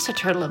there was a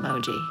turtle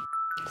emoji.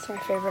 It's my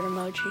favorite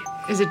emoji.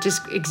 Is it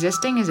just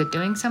existing? Is it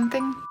doing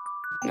something?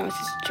 No, it's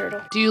just a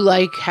turtle. Do you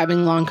like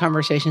having long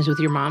conversations with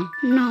your mom?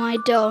 No, I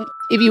don't.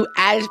 If you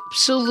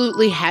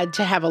absolutely had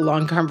to have a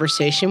long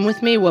conversation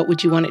with me, what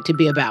would you want it to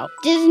be about?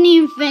 Disney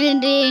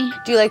Infinity.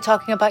 Do you like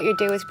talking about your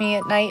day with me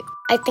at night?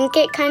 I think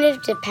it kind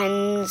of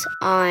depends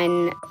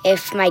on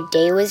if my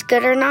day was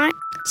good or not.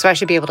 So I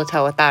should be able to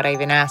tell without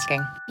even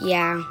asking.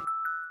 Yeah.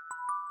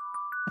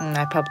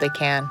 I probably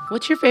can.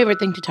 What's your favorite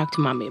thing to talk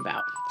to mommy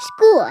about?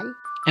 School.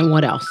 And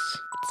what else?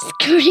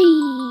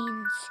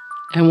 Screens.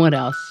 And what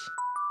else?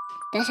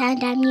 The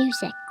sound of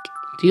music.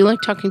 Do you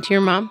like talking to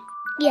your mom?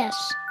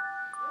 Yes.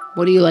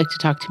 What do you like to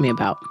talk to me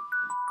about?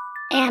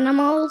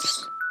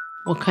 Animals.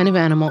 What kind of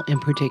animal in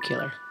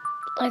particular?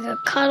 Like a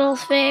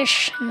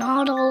cuttlefish,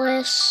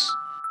 nautilus,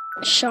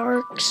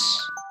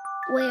 sharks,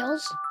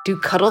 whales. Do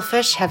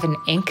cuttlefish have an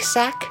ink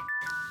sac?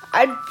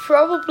 I'd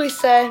probably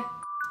say,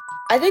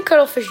 I think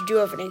cuttlefish do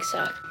have an ink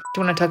sac.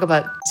 Do you want to talk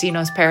about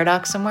Zeno's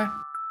paradox somewhere?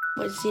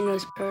 What's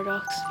Zeno's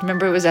paradox?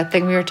 Remember it was that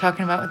thing we were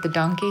talking about with the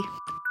donkey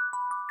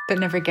that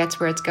never gets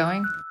where it's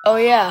going? Oh,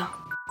 yeah.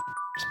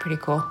 It's pretty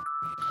cool.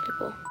 Pretty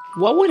cool.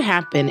 What would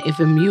happen if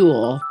a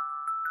mule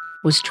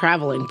was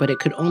traveling, but it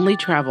could only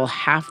travel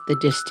half the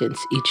distance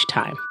each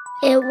time?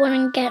 It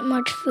wouldn't get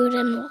much food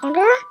and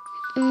water.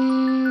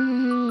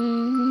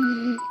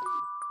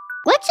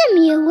 What's a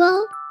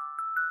mule?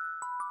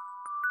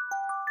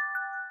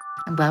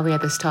 I'm glad we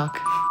had this talk.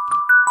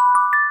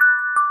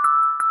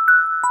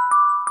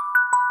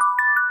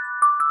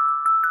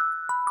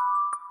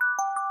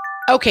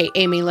 Okay,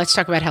 Amy, let's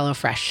talk about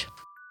HelloFresh.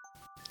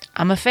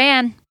 I'm a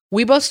fan.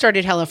 We both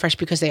started HelloFresh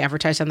because they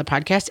advertised on the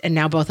podcast, and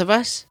now both of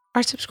us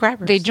are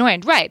subscribers. They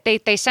joined, right.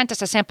 They sent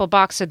us a sample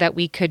box so that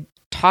we could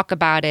talk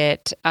about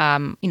it,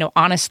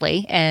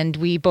 honestly, and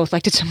we both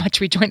liked it so much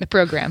we joined the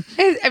program.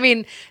 I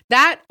mean,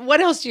 what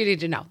else do you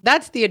need to know?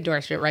 That's the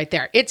endorsement right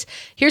there.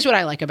 Here's what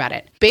I like about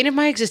it. Bane of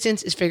my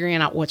existence is figuring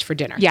out what's for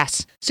dinner.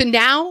 Yes. So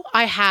now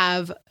I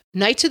have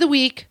nights of the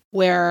week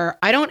where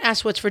I don't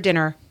ask what's for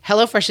dinner.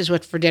 HelloFresh is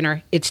what's for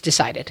dinner. It's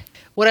decided.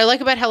 What I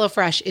like about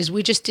HelloFresh is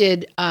we just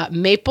did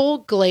maple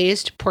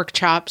glazed pork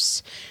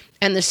chops,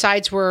 and the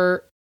sides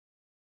were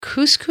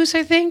couscous,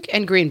 I think,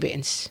 and green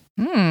beans.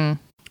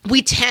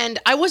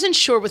 I wasn't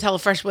sure with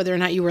HelloFresh whether or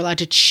not you were allowed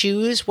to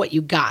choose what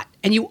you got.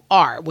 And you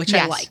are, which I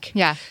Yes. like.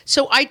 Yeah.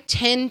 So I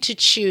tend to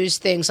choose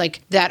things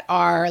like that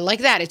are like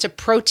that. It's a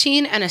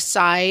protein and a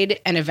side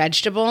and a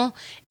vegetable.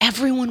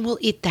 Everyone will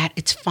eat that.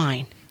 It's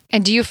fine.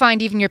 And do you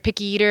find even your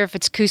picky eater, if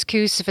it's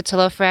couscous, if it's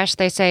HelloFresh,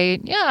 they say,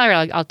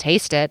 yeah, I'll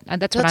taste it.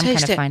 And that's what I'm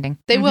kind of finding.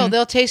 They will.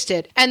 They'll taste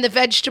it. And the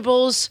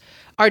vegetables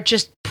are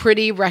just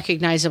pretty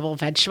recognizable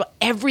vegetable.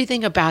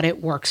 Everything about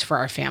it works for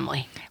our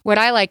family. What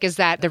I like is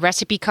that the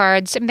recipe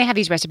cards, I mean, they have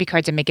these recipe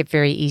cards that make it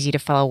very easy to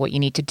follow what you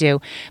need to do.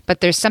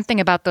 But there's something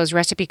about those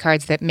recipe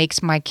cards that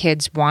makes my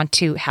kids want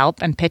to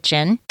help and pitch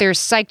in. They're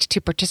psyched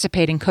to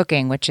participate in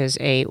cooking, which is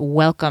a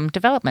welcome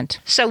development.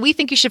 So we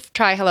think you should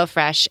try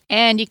HelloFresh,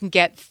 and you can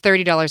get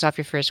 $30 off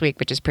your first week,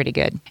 which is pretty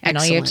good. And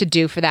all you have to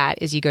do for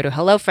that is you go to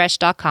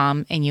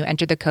HelloFresh.com and you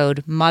enter the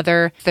code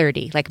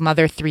MOTHER30, like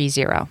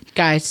Mother30.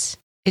 Guys,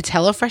 it's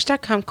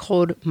HelloFresh.com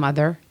code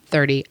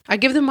MOTHER30. I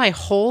give them my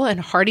whole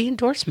and hearty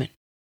endorsement.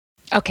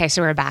 Okay,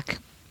 so we're back.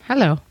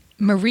 Hello.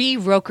 Marie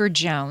Roker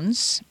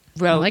Jones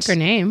wrote. I like her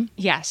name.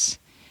 Yes.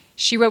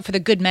 She wrote for the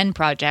Good Men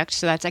Project,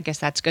 so I guess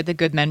that's good. The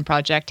Good Men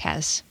Project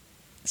has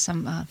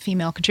some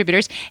female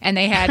contributors, and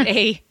they had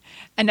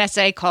an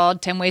essay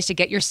called 10 Ways to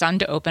Get Your Son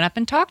to Open Up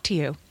and Talk to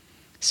You.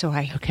 So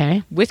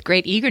I, with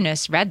great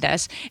eagerness, read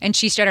this, and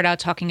she started out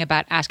talking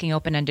about asking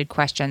open-ended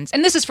questions.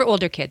 And this is for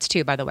older kids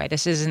too, by the way.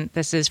 This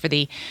is for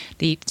the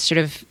sort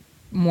of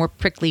more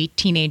prickly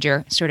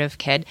teenager sort of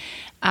kid.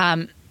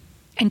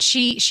 And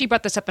she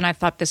brought this up, and I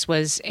thought this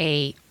was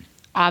a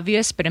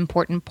obvious but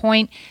important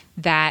point,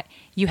 that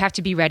you have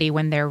to be ready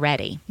when they're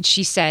ready.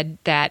 She said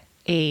that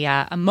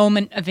a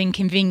moment of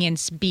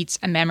inconvenience beats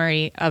a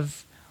memory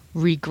of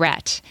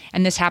regret.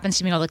 And this happens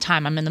to me all the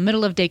time. I'm in the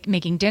middle of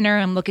making dinner,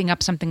 I'm looking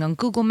up something on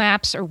Google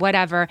Maps or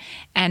whatever,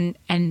 and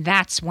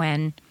that's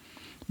when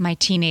my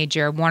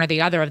teenager, one or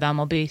the other of them,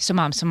 will be, so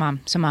mom,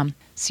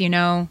 so you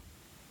know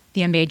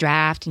the NBA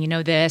draft, and you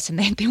know this, and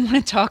they want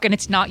to talk, and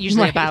it's not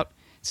usually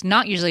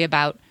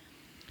about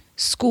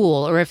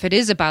school, or if it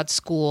is about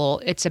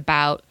school, it's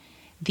about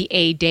the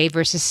A day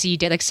versus C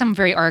day, like some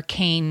very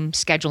arcane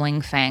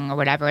scheduling thing or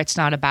whatever. It's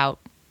not about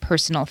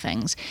personal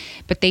things.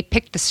 But they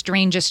pick the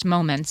strangest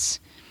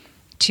moments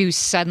to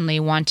suddenly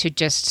want to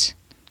just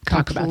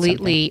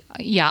completely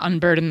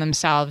unburden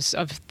themselves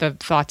of the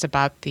thoughts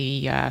about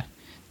the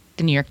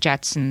New York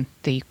Jets and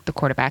the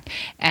quarterback.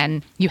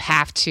 And you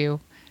have to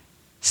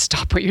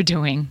stop what you're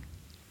doing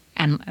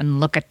and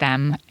look at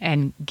them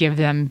and give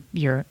them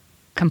your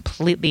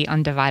completely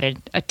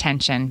undivided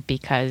attention,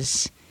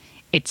 because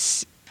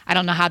it's, I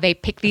don't know how they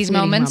pick these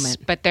moments,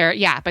 but there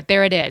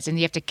it is. And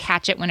you have to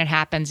catch it when it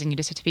happens, and you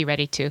just have to be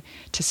ready to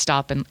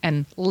stop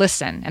and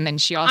listen. And then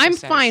she also I'm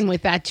says, fine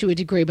with that to a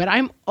degree, but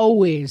I'm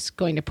always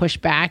going to push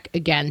back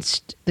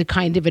against the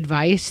kind of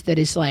advice that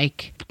is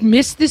like,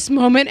 miss this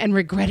moment and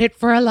regret it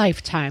for a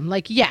lifetime.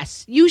 Like,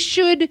 yes, you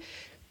should.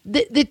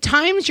 The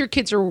times your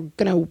kids are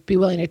going to be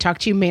willing to talk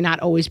to you may not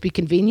always be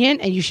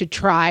convenient, and you should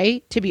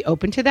try to be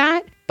open to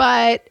that.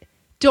 But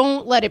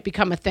don't let it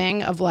become a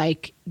thing of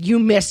like, you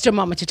missed a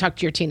moment to talk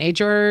to your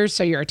teenager,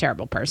 so you're a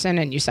terrible person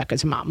and you suck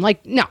as a mom.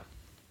 Like, no.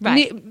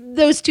 Right.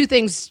 Those two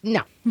things,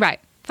 no. Right.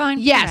 Fine.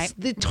 Yes, Right.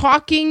 the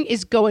talking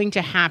is going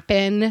to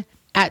happen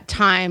at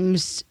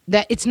times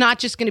that it's not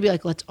just going to be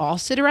like, let's all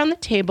sit around the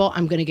table.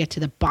 I'm going to get to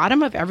the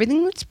bottom of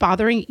everything that's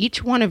bothering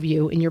each one of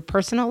you in your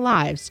personal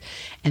lives.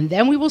 And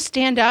then we will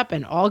stand up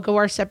and all go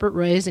our separate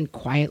ways and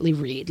quietly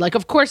read. Like,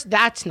 of course,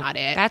 that's not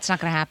it. That's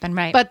not going to happen,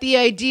 right? But the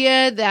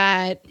idea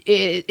that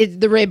it's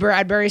the Ray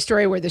Bradbury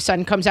story where the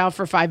sun comes out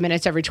for 5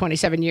 minutes every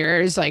 27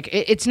 years, like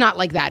it's not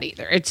like that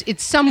either.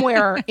 It's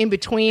somewhere in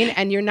between,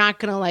 and you're not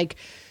going to like,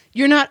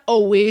 you're not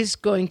always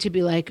going to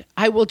be like,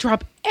 I will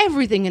drop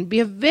everything and be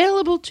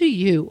available to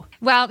you.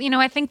 Well,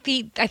 I think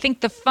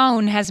the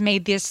phone has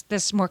made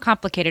this more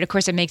complicated. Of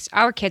course, it makes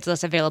our kids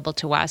less available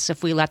to us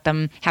if we let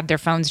them have their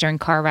phones during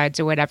car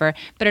rides or whatever.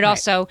 But it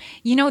also,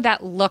 that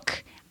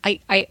look,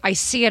 I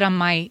see it on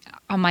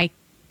my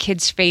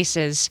kids'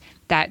 faces,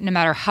 that no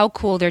matter how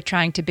cool they're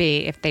trying to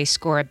be, if they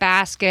score a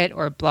basket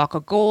or block a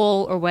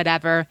goal or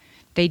whatever,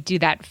 they do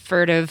that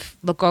furtive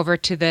look over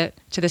to the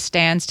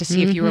stands to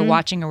see if you were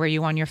watching or were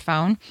you on your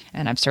phone.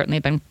 And I've certainly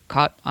been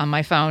caught on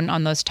my phone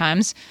on those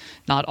times.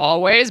 Not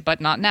always, but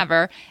not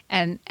never.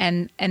 And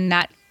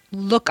that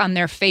look on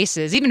their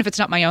faces, even if it's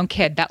not my own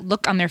kid, that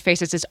look on their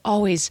faces is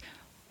always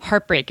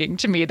heartbreaking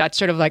to me. That's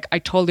sort of like, I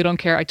totally don't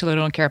care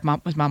if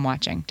mom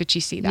watching. Did she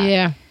see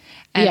that?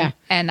 Yeah.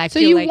 And I so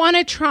feel you like, want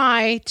to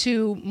try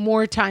to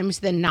more times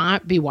than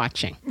not be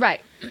watching.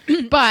 right.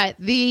 But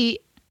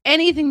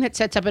anything that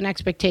sets up an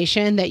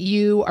expectation that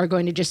you are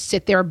going to just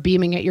sit there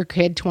beaming at your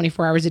kid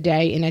 24 hours a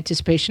day in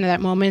anticipation of that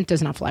moment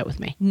does not fly with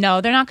me. No,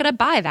 they're not going to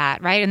buy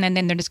that, right? And then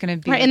they're just going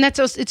to be right. And that's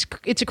also,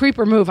 it's a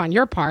creeper move on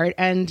your part,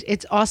 and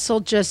it's also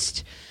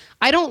just,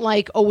 I don't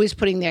like always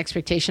putting the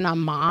expectation on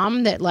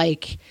mom that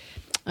like,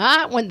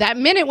 when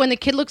the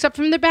kid looks up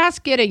from the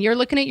basket and you're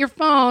looking at your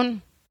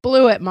phone,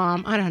 blew it,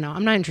 Mom. I don't know.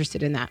 I'm not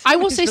interested in that. I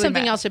will say really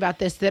something mad. else about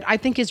this that I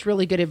think is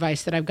really good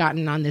advice that I've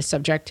gotten on this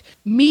subject.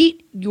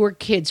 Meet your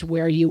kids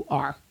where you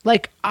are.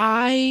 Like,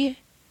 I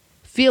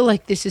feel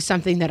like this is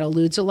something that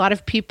eludes a lot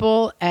of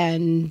people,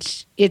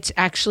 and it's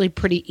actually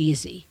pretty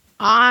easy.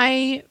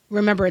 I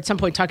remember at some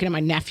point talking to my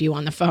nephew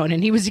on the phone,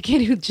 and he was a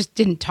kid who just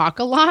didn't talk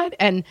a lot.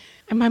 And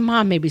my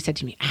mom maybe said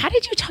to me, how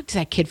did you talk to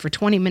that kid for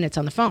 20 minutes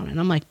on the phone? And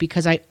I'm like,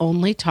 because I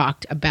only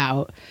talked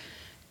about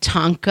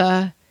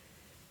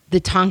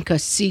the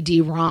Tonka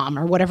CD-ROM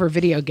or whatever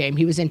video game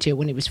he was into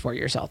when he was 4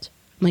 years old.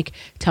 I'm like,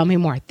 tell me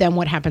more. Then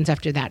what happens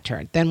after that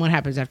turn? Then what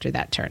happens after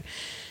that turn?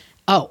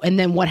 Oh, and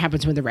then what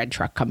happens when the red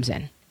truck comes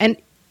in? And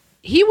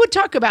he would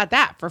talk about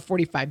that for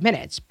 45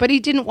 minutes, but he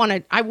didn't want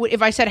to.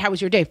 If I said, how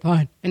was your day?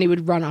 Fine. And he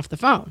would run off the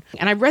phone.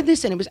 And I read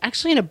this, and it was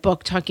actually in a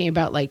book talking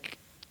about like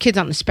kids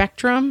on the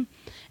spectrum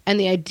and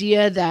the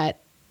idea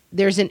that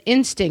there's an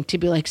instinct to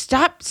be like,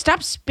 stop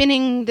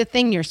spinning the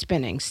thing you're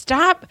spinning.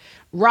 Stop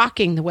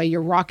rocking the way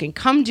you're rocking.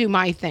 Come do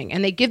my thing.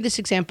 And they give this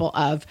example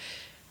of,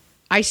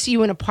 I see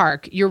you in a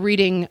park. You're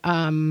reading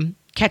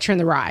Catcher in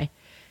the Rye.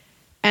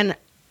 And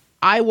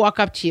I walk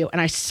up to you and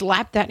I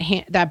slap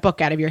that book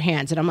out of your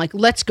hands. And I'm like,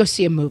 let's go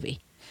see a movie.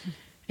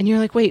 And you're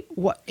like, wait,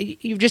 what?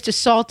 You've just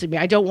assaulted me.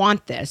 I don't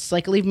want this.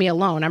 Like, leave me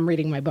alone. I'm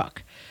reading my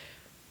book.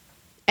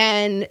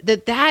 And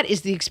that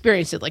is the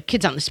experience that like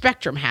kids on the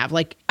spectrum have.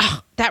 Like,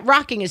 oh, that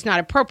rocking is not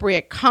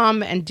appropriate.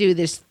 Come and do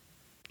this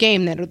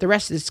game that the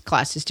rest of this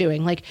class is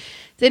doing. Like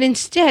that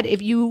instead,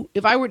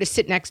 if I were to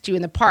sit next to you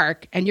in the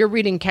park and you're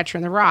reading Catcher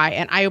in the Rye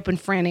and I open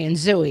Franny and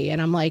Zooey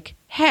and I'm like,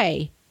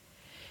 hey,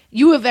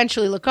 you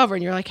eventually look over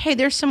and you're like, hey,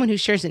 there's someone who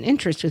shares an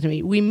interest with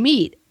me. We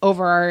meet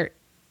over our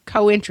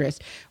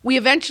co-interest. We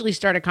eventually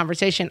start a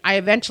conversation. I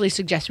eventually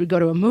suggest we go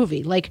to a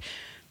movie. Like,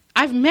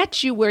 I've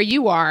met you where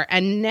you are,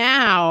 and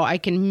now I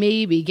can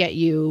maybe get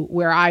you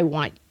where I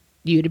want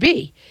you to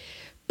be.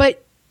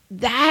 But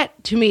that,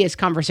 to me, is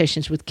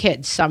conversations with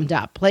kids summed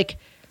up. Like,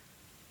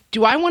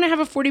 do I want to have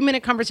a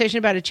 40-minute conversation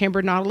about a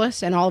chambered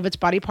nautilus and all of its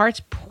body parts?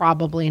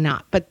 Probably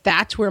not. But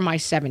that's where my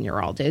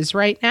 7-year-old is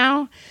right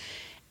now.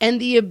 And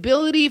the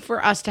ability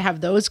for us to have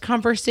those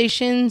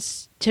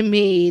conversations, to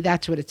me,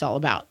 that's what it's all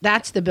about.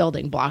 That's the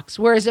building blocks.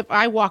 Whereas if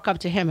I walk up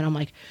to him and I'm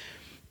like,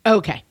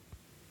 okay,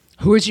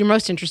 who is your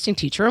most interesting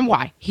teacher and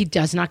why? He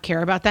does not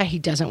care about that. He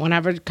doesn't want to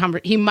have a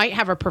conversation. He might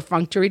have a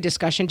perfunctory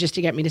discussion just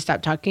to get me to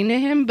stop talking to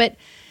him, but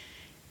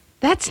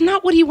that's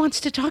not what he wants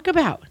to talk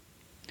about.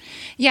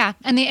 Yeah,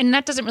 and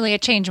that doesn't really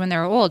change when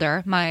they're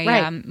older.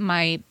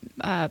 My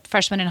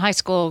freshman in high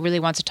school really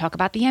wants to talk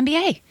about the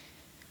NBA.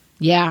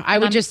 Yeah, I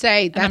would just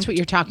say that's what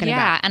you're talking about.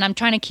 Yeah, and I'm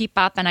trying to keep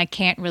up, and I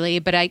can't really,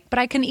 but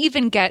I can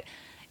even get.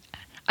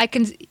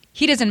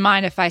 He doesn't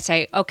mind if I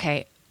say,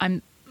 okay,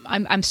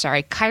 I'm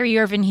sorry, Kyrie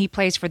Irving, he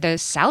plays for the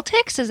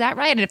Celtics, is that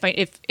right? And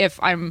if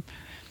I'm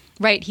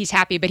right, he's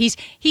happy, but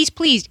he's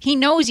pleased. He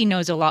knows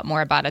a lot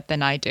more about it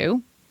than I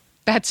do.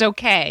 That's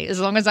okay. As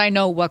long as I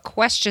know what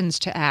questions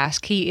to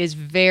ask, he is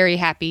very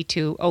happy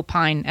to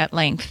opine at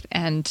length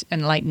and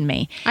enlighten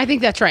me. I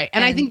think that's right.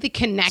 And I think the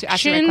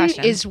connection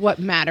is what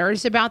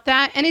matters about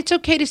that. And it's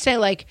okay to say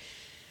like,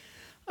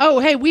 oh,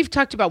 hey, we've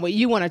talked about what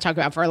you want to talk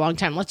about for a long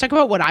time. Let's talk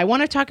about what I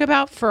want to talk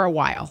about for a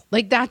while.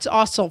 Like, that's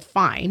also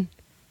fine.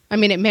 I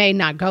mean, it may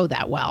not go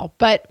that well,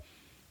 but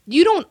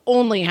you don't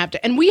only have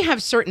to, and we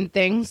have certain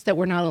things that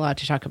we're not allowed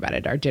to talk about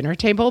at our dinner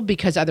table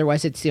because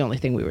otherwise it's the only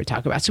thing we would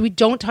talk about. So we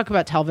don't talk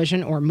about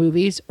television or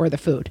movies or the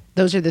food.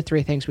 Those are the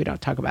three things we don't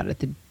talk about at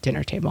the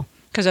dinner table.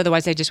 Because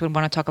otherwise they just would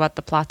want to talk about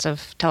the plots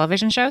of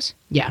television shows?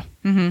 Yeah.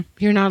 Mm-hmm.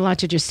 You're not allowed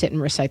to just sit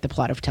and recite the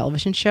plot of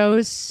television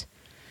shows.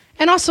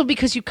 And also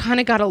because you kind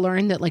of got to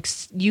learn that like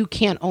you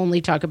can't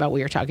only talk about what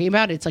you're talking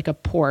about. It's like a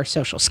poor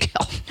social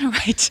skill.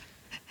 Right.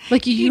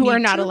 Like you are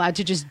not allowed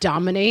to just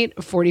dominate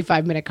a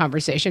 45-minute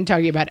conversation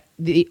talking about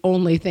the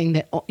only thing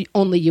that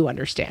only you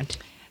understand.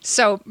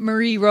 So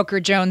Marie Roker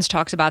Jones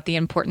talks about the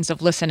importance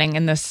of listening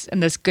in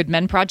this Good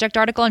Men Project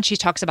article, and she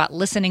talks about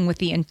listening with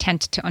the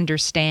intent to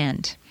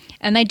understand.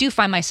 And I do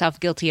find myself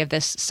guilty of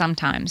this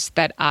sometimes,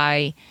 that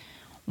I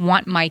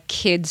want my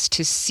kids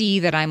to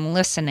see that I'm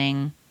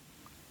listening,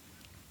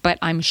 but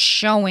I'm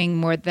showing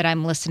more that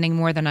I'm listening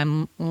more than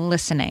I'm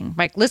listening.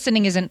 Like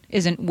listening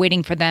isn't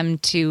waiting for them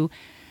to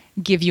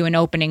give you an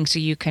opening so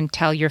you can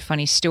tell your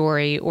funny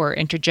story or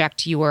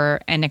interject your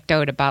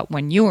anecdote about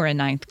when you were in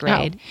ninth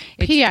grade.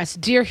 Oh. P.S.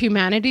 Dear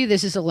humanity,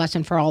 this is a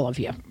lesson for all of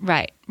you.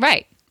 Right. All of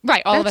us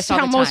all the time. That's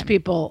how most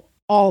people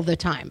all the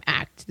time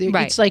act.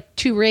 Right. It's like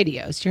two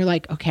radios. You're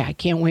like, okay, I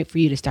can't wait for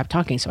you to stop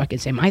talking so I can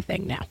say my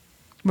thing now.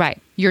 Right.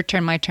 Your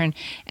turn, my turn.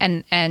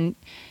 And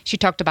she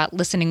talked about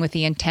listening with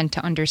the intent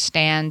to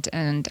understand,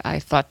 and I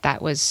thought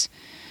that was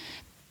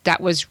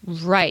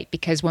right,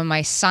 because when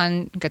my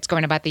son gets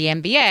going about the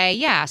NBA,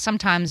 yeah,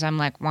 sometimes I'm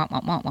like, wah,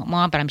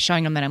 but I'm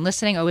showing him that I'm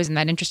listening. Oh, isn't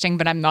that interesting?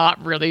 But I'm not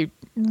really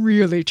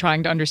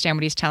trying to understand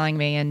what he's telling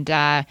me.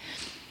 And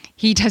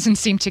he doesn't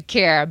seem to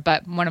care.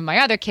 But one of my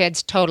other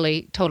kids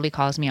totally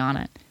calls me on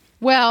it.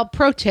 Well,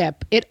 pro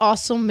tip, it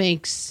also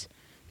makes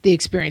the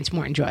experience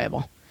more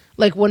enjoyable.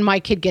 Like when my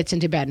kid gets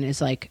into bed and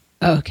is like,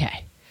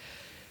 okay,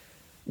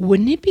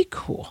 wouldn't it be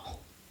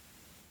cool?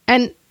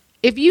 And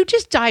if you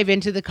just dive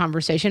into the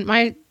conversation,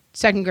 my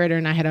second grader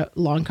and I had a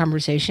long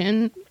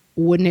conversation.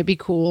 Wouldn't it be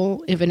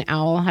cool if an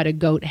owl had a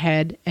goat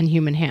head and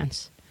human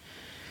hands?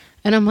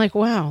 And I'm like,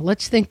 wow,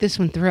 let's think this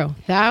one through.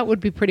 That would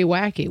be pretty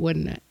wacky,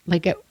 wouldn't it?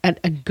 Like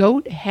a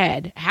goat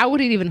head. How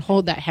would it even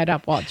hold that head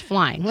up while it's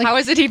flying? Like, how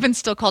is it even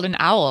still called an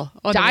owl?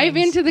 Dive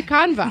into the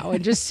convo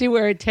and just see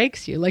where it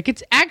takes you. Like,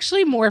 it's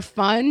actually more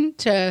fun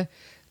to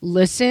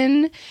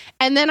listen.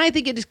 And then I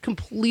think it is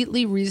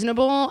completely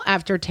reasonable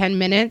after 10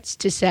 minutes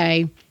to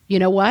say, you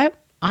know what?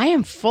 I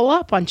am full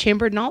up on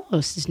chambered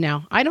nautilus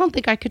now. I don't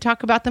think I could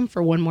talk about them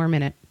for one more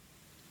minute.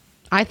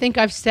 I think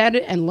I've said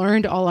and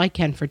learned all I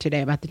can for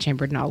today about the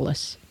chambered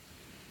nautilus.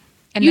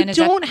 And you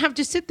don't have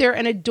to sit there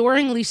and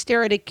adoringly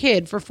stare at a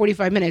kid for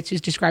 45 minutes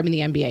who's describing the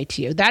NBA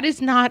to you. That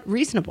is not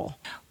reasonable.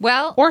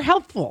 Well, or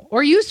helpful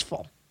or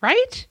useful,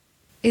 right?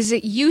 Is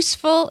it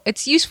useful?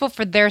 It's useful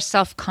for their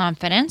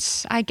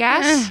self-confidence, I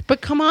guess.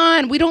 But come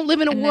on, we don't live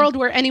in a world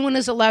where anyone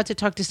is allowed to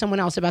talk to someone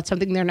else about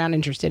something they're not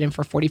interested in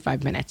for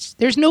 45 minutes.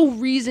 There's no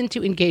reason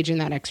to engage in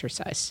that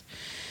exercise.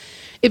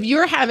 If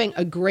you're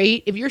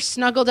if you're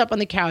snuggled up on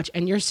the couch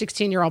and your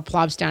 16-year-old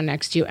plops down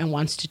next to you and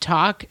wants to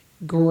talk,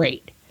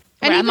 great.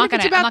 And I'm not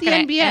going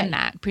to end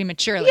that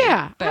prematurely.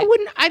 Yeah, but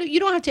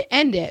you don't have to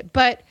end it,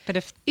 but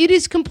if it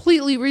is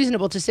completely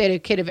reasonable to say to a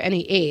kid of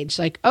any age,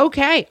 like,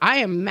 okay, I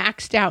am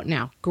maxed out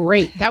now.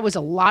 Great. That was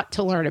a lot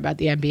to learn about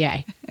the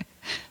NBA.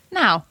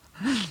 Now,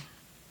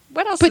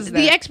 what else is there? But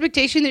the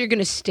expectation that you're going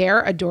to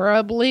stare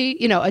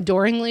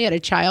adoringly at a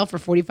child for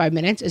 45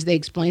 minutes as they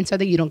explain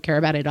something you don't care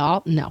about at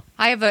all, no.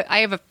 I have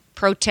a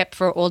pro tip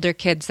for older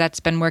kids that's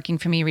been working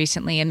for me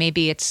recently, and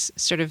maybe it's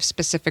sort of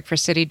specific for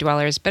city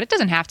dwellers, but it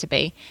doesn't have to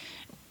be.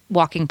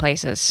 Walking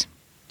places.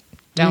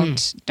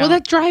 Don't. Well,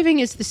 that driving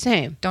is the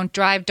same. Don't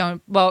drive.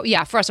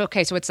 For us,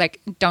 okay. So it's like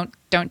don't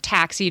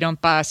taxi,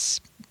 don't bus,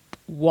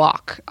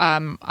 walk.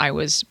 I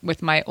was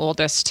with my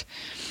oldest.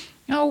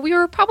 We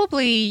were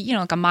probably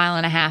like a mile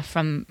and a half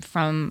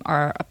from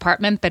our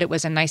apartment, but it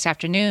was a nice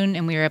afternoon,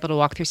 and we were able to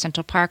walk through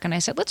Central Park. And I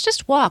said, let's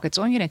just walk. It's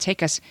only going to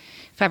take us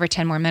 5 or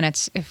 10 more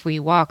minutes if we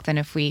walk than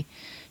if we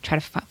try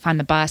to find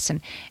the bus.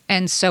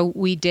 And so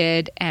we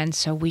did. And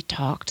so we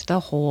talked the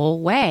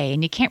whole way.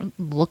 And you can't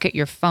look at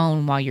your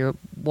phone while you're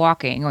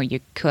walking, or you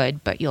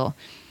could, but you'll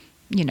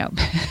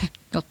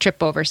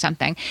trip over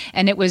something.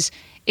 And it was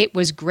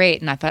great.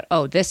 And I thought,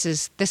 oh, this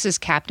is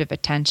captive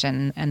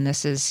attention, and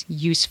this is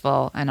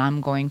useful. And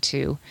I'm going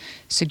to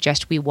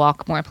suggest we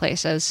walk more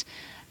places.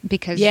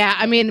 Because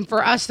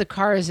for us, the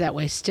car is that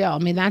way still.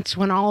 That's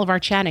when all of our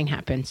chatting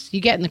happens.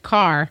 You get in the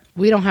car.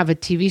 We don't have a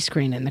TV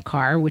screen in the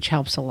car, which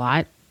helps a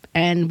lot.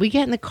 And we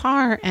get in the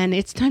car, and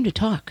it's time to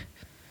talk.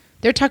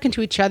 They're talking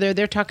to each other.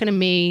 They're talking to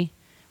me.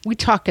 We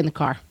talk in the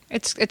car.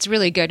 It's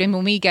really good. And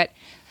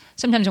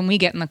sometimes when we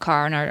get in the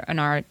car and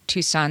our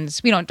two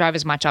sons, we don't drive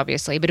as much,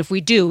 obviously, but if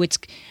we do,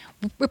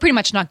 we're pretty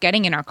much not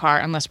getting in our car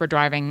unless we're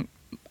driving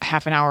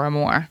half an hour or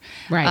more.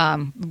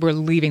 Right. We're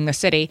leaving the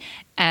city,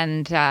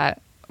 and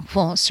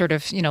we'll sort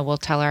of, we'll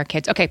tell our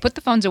kids, okay, put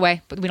the phones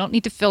away, but we don't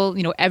need to fill,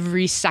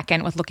 every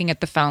second with looking at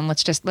the phone.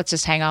 Let's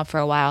just hang out for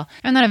a while.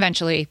 And then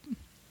eventually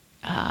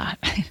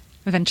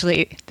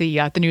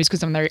the news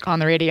goes on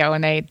the radio,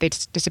 and they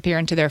just disappear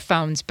into their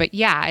phones. But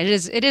yeah,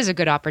 it is a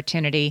good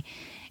opportunity.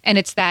 And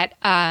it's that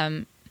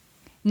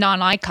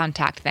non-eye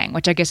contact thing,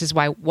 which I guess is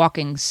why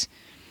walking's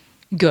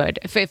good.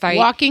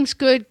 Walking's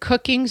good.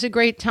 Cooking's a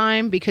great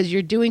time because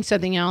you're doing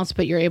something else,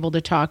 but you're able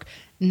to talk.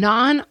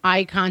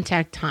 Non-eye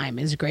contact time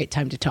is a great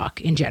time to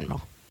talk in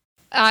general.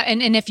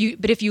 And if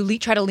you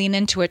try to lean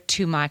into it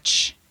too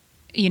much,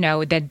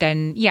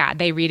 then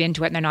they read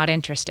into it and they're not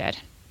interested.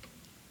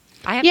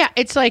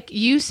 It's like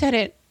you said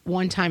it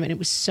one time, and it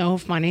was so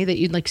funny that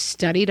you'd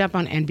studied up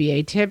on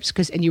NBA tips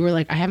and you were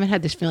like, I haven't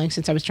had this feeling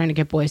since I was trying to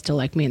get boys to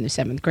like me in the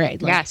 7th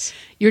grade. Yes.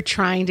 You're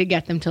trying to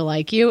get them to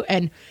like you.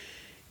 And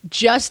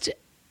just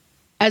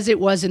as it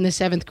was in the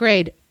 7th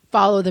grade,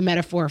 follow the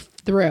metaphor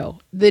through.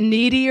 The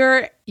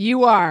needier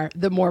you are,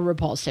 the more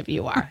repulsive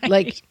you are.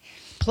 Like,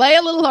 play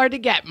a little hard to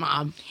get,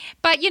 Mom.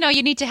 But,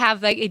 you need to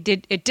have,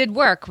 it did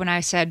work when I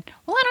said,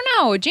 well, I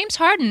don't know, James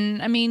Harden,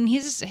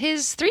 his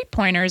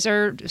 3-pointers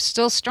are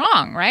still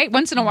strong, right?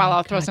 Once in a while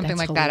I'll throw something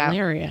like that out.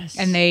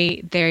 And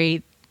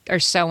they are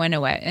so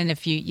into it. And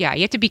if you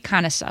have to be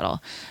kind of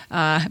subtle.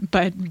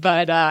 But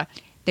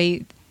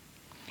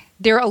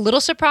they're a little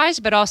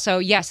surprised, but also,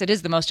 yes, it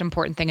is the most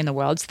important thing in the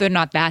world. So they're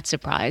not that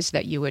surprised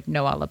that you would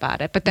know all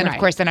about it. But then, of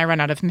course, I run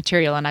out of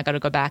material and I got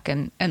to go back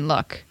and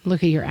look.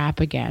 Look at your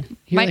app again.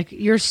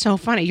 You're so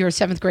funny. You're a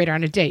 7th grader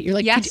on a date. You're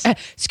like, yes.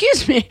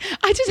 Excuse me,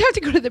 I just have to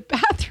go to the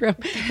bathroom.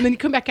 And then you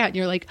come back out and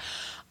you're like,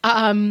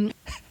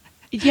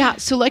 yeah.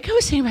 So like I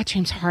was saying about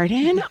James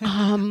Harden,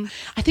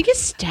 I think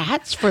his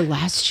stats for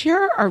last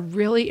year are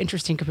really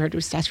interesting compared to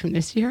his stats from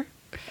this year.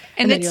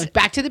 And then you're like,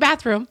 back to the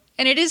bathroom.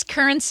 And it is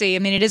currency.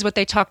 It is what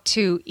they talk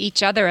to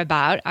each other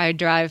about. I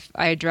drive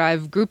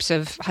groups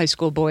of high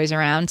school boys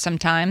around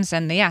sometimes,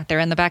 and they're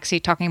in the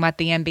backseat talking about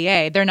the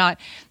NBA.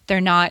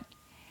 They're not,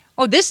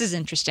 oh, this is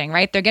interesting,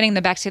 right? They're getting in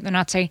the backseat. They're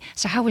not saying,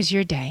 so how was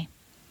your day?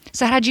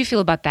 So how'd you feel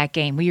about that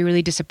game? Were you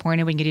really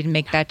disappointed when you didn't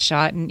make that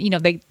shot? And,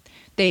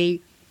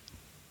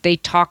 they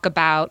talk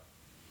about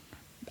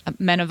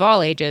men of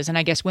all ages, and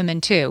I guess women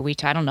too.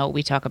 I don't know what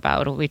we talk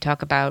about. We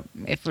talk about,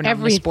 if we're not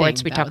in the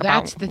sports, we talk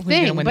about that's the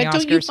thing. But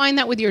don't you find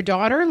that with your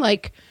daughter?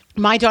 Like,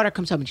 my daughter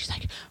comes home and she's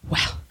like,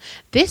 well,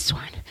 this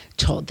one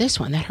told this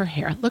one that her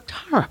hair looked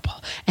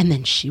horrible. And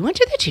then she went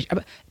to the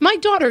teacher. My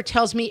daughter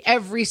tells me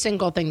every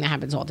single thing that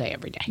happens all day,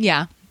 every day.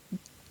 Yeah.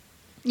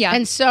 Yeah.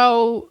 And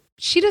so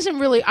she doesn't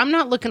really, I'm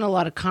not looking at a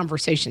lot of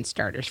conversation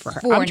starters for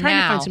her. I'm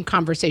trying to find some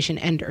conversation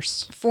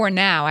enders. For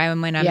now.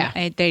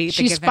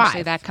 She's eventually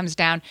 5. That comes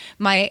down.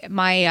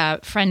 My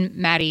friend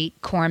Maddie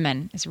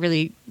Corman is a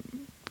really,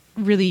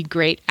 really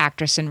great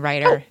actress and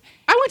writer. Oh,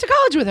 I went to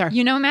college with her.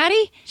 You know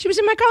Maddie? She was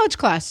in my college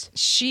class.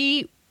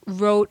 She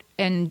wrote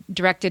and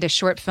directed a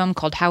short film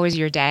called How Was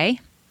Your Day?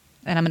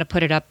 And I'm going to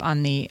put it up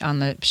on the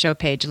show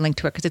page, link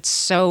to it, because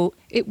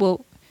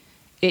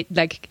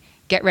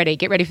get ready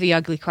for the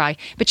ugly cry.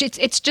 But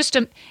it's just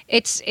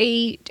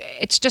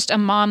a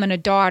mom and a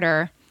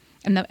daughter,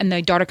 and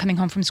the daughter coming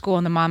home from school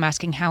and the mom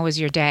asking, how was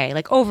your day?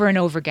 Like over and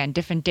over again,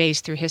 different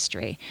days through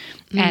history.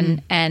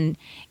 And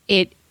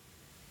it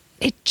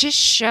just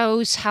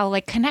shows how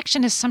like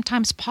connection is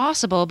sometimes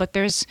possible, but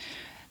there's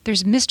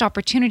missed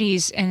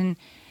opportunities in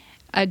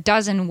a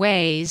dozen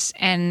ways,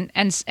 and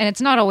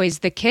it's not always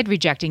the kid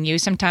rejecting you.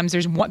 Sometimes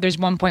there's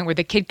one point where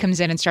the kid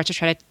comes in and starts to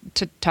try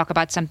to talk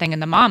about something,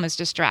 and the mom is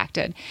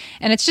distracted,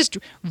 and it's just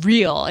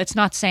real. It's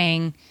not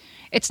saying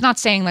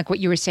like what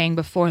you were saying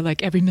before,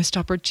 like every missed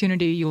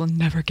opportunity you will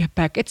never get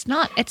back. It's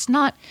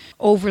not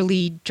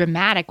overly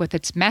dramatic with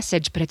its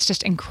message, but it's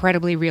just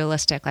incredibly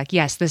realistic. Like,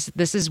 yes,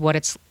 this is what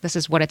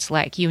it's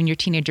like. You and your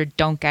teenager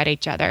don't get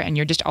each other, and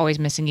you're just always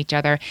missing each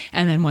other.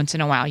 And then once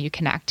in a while you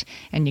connect,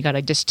 and you got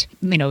to just,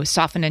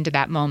 soften into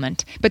that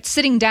moment. But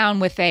sitting down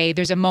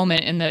there's a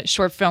moment in the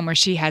short film where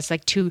she has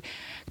like 2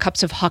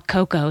 cups of hot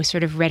cocoa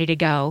sort of ready to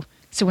go.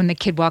 So when the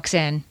kid walks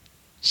in,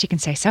 she can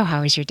say, so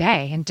how was your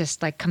day? And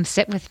just like, come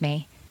sit with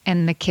me.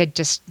 And the kid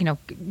just,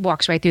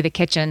 walks right through the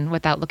kitchen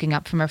without looking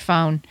up from her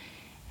phone.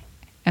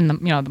 And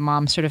the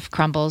mom sort of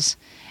crumbles.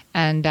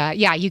 And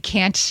you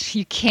can't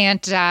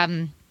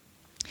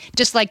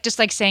just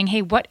like saying,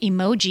 hey, what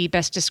emoji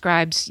best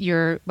describes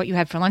what you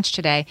had for lunch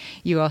today?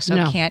 You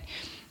also can't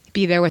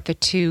be there with the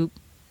 2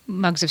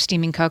 mugs of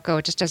steaming cocoa.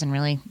 It just doesn't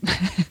really.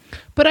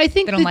 But I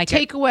think the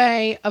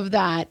takeaway of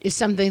that is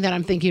something that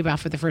I'm thinking about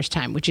for the first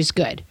time, which is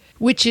good,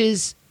 which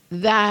is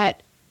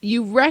that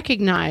you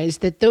recognize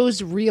that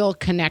those real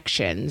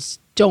connections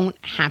don't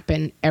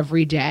happen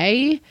every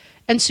day.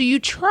 And so you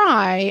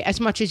try as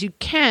much as you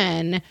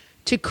can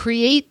to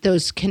create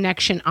those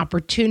connection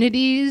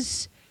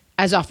opportunities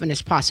as often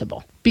as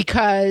possible,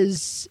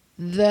 because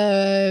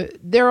they're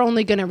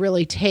only going to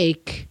really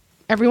take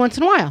every once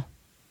in a while.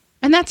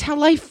 And that's how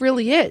life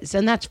really is.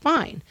 And that's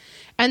fine.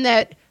 And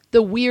that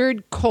the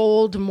weird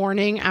cold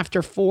morning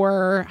after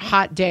 4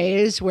 hot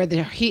days where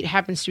the heat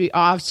happens to be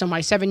off, so my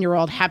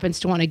 7-year-old happens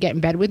to want to get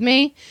in bed with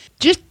me,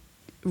 just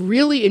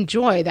really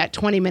enjoy that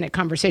 20-minute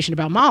conversation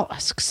about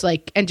mollusks,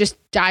 and just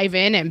dive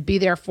in and be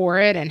there for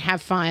it and have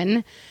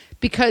fun,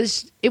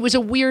 because it was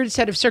a weird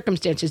set of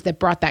circumstances that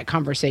brought that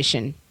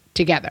conversation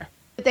together.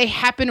 They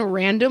happen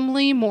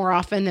randomly more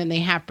often than they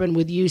happen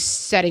with you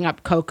setting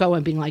up Coco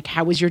and being like,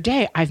 how was your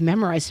day? I've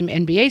memorized some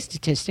NBA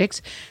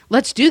statistics.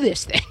 Let's do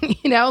this thing.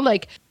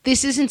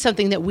 This isn't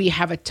something that we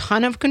have a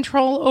ton of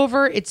control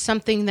over. It's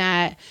something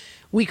that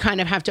we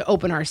kind of have to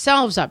open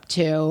ourselves up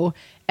to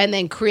and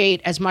then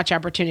create as much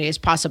opportunity as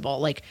possible,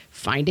 like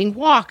finding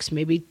walks,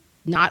 maybe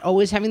not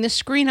always having the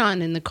screen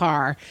on in the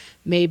car,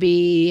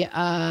 maybe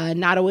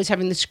not always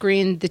having the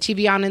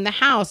TV on in the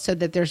house, so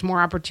that there's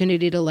more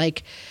opportunity to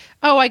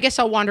oh, I guess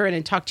I'll wander in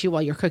and talk to you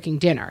while you're cooking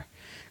dinner.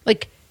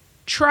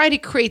 Try to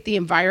create the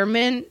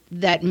environment,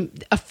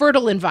 a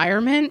fertile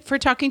environment for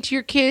talking to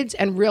your kids,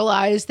 and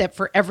realize that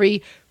for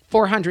every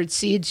 400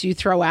 seeds you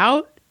throw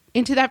out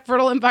into that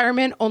fertile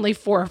environment, only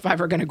 4 or 5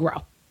 are going to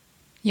grow.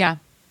 Yeah.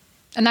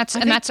 And that's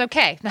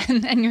okay. I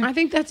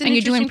think that's an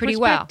interesting doing pretty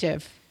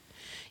perspective.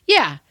 Well.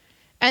 Yeah.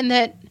 And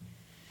that,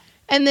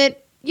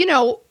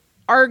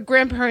 our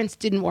grandparents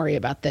didn't worry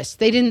about this.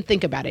 They didn't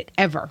think about it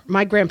ever.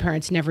 My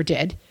grandparents never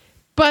did.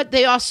 But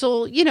they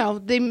also,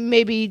 they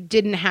maybe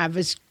didn't have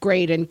as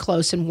great and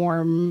close and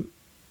warm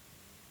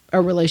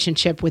a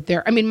relationship with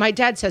my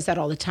dad says that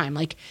all the time.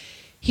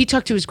 He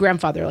talked to his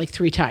grandfather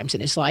 3 times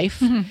in his life.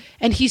 Mm-hmm.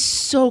 And he's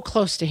so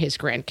close to his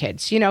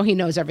grandkids. He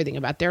knows everything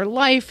about their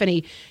life. And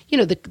he,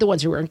 the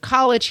ones who were in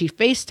college, he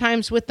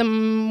FaceTimes with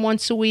them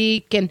once a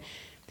week. And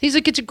he's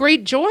like, it's a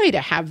great joy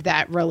to have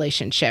that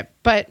relationship.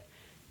 But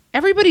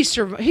he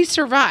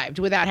survived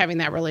without having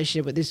that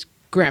relationship with his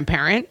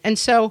grandparent. And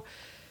so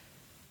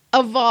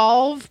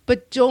evolve,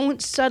 but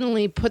don't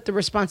suddenly put the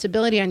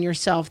responsibility on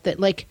yourself that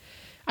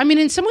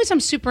in some ways I'm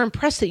super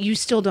impressed that you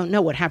still don't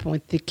know what happened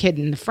with the kid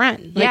and the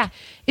friend.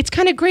 It's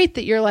kind of great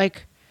that you're all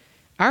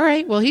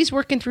right, well, he's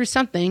working through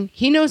something.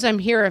 He knows I'm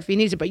here if he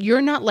needs it, but you're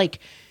not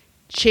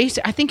chase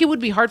it. I think it would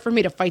be hard for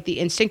me to fight the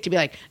instinct to be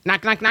like,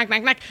 knock, knock, knock,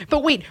 knock, knock.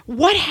 But wait,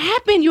 what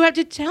happened? You have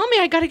to tell me.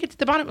 I got to get to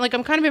the bottom. Like,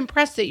 I'm kind of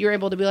impressed that you're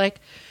able to be like,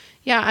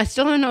 yeah, I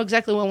still don't know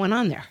exactly what went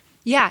on there.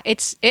 Yeah,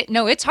 it's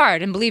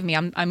hard, and believe me,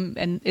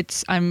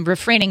 I'm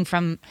refraining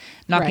from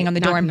knocking on the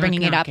door and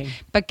bringing it up.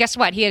 But guess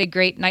what? He had a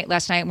great night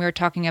last night, and we were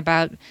talking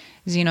about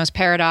Zeno's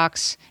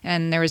paradox,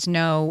 and there was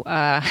no.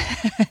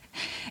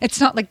 It's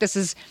not like this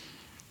is.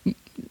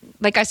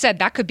 Like I said,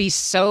 that could be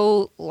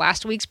so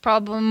last week's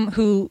problem.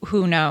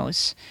 Who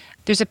knows?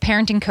 There's a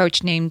parenting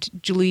coach named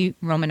Julie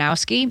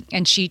Romanowski,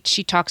 and she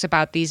talks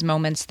about these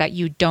moments that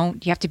you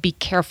have to be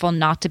careful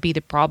not to be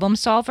the problem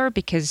solver,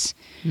 because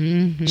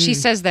she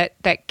says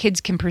that kids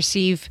can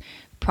perceive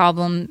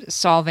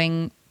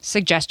problem-solving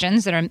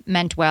suggestions that are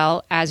meant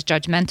well as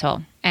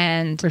judgmental.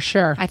 And for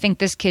sure, I think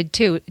this kid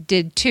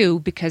did too,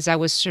 because I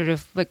was sort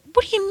of like,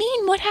 what do you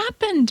mean? What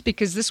happened?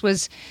 Because this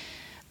was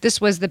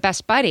the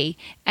best buddy.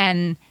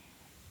 And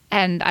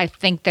I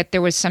think that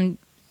there was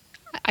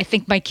I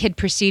think my kid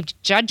perceived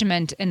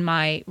judgment in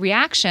my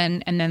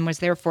reaction, and then was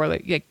therefore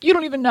like you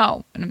don't even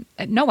know. And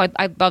no,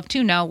 I'd love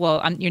to know. Well,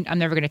 I'm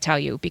never going to tell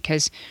you,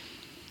 because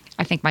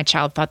I think my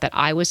child thought that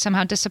I was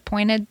somehow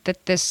disappointed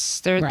that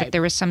that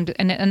there was some,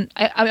 and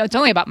it's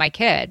only about my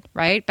kid,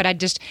 right? But I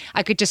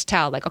could just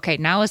tell, like, okay,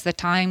 now is the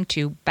time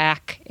to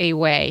back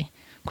away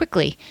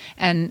quickly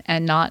and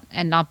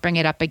not bring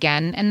it up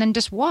again, and then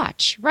just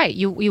watch. Right?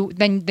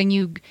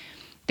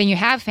 Then you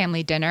have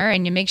family dinner,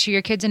 and you make sure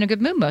your kid's in a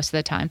good mood most of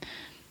the time.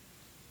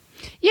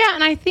 Yeah,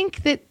 and I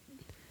think that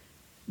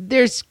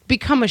there's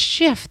become a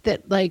shift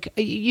that, like,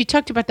 you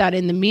talked about that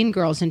in the Mean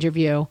Girls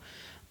interview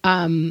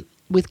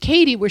with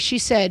Katie, where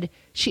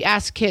she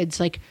asked kids,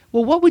 like,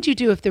 well, what would you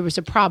do if there was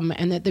a problem?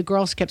 And that the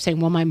girls kept saying,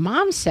 well, my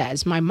mom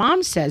says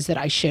that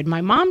I should.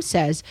 My mom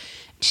says.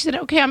 She said,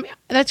 okay,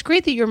 that's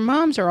great that your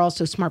moms are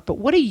also smart, but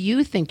what do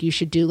you think you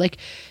should do? Like,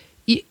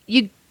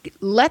 you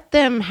let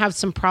them have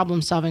some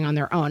problem solving on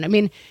their own. I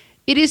mean,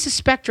 it is a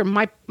spectrum.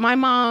 My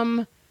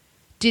mom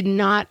did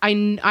not,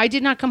 I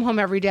did not come home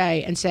every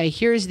day and say,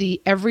 here's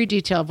every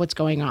detail of what's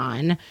going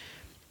on.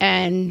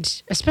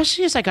 And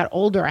especially as I got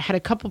older, I had a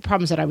couple of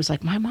problems that I was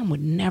like, my mom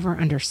would never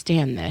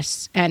understand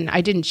this. And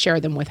I didn't share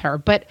them with her.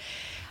 But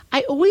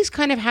I always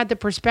kind of had the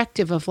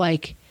perspective of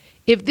like,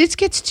 if this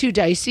gets too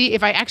dicey,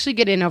 if I actually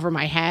get in over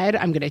my head,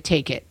 I'm going to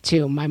take it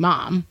to my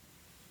mom,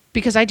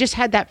 because I just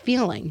had that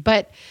feeling.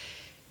 But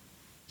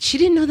she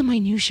didn't know the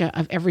minutia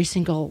of every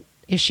single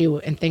issue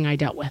and thing I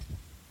dealt with.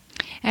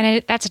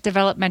 And that's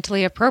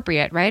developmentally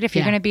appropriate, right? If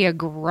you're going to be a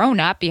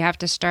grown-up, you have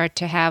to start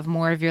to have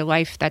more of your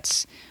life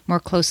that's more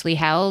closely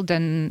held,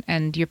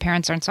 and your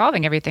parents aren't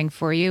solving everything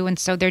for you, and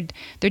so they're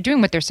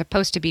doing what they're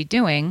supposed to be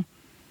doing.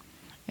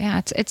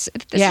 Yeah,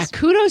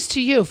 kudos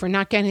to you for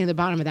not getting to the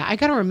bottom of that. I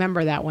got to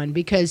remember that one,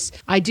 because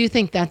I do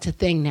think that's a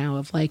thing now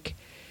of like,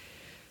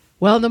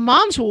 well, the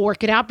moms will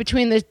work it out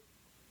between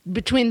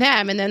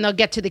them, and then they'll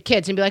get to the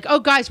kids and be like, oh,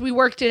 guys, we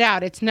worked it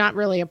out. It's not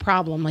really a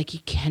problem. Like,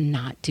 you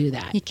cannot do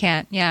that. You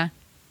can't. Yeah.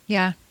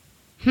 Yeah.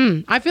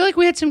 I feel like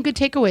we had some good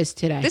takeaways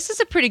today. This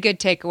is a pretty good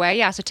takeaway.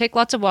 Yeah. So take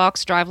lots of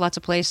walks, drive lots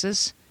of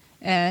places,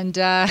 and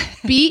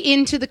be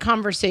into the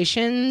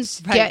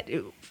conversations.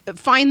 Right.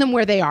 Find them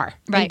where they are,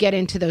 and get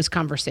into those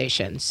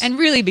conversations, and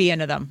really be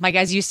into them. Like,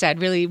 as you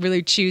said, really,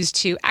 really choose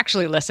to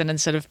actually listen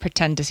instead of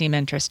pretend to seem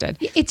interested.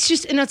 It's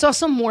just, and it's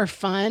also more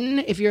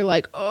fun if you're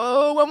like,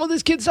 oh, when will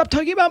this kid stop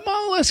talking about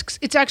mollusks?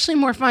 It's actually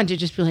more fun to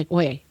just be like,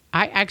 wait,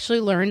 I actually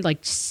learned like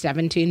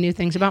 17 new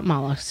things about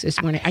mollusks this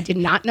morning. I did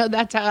not know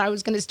that's how I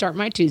was going to start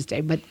my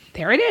Tuesday, but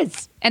there it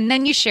is. And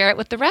then you share it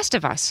with the rest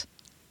of us.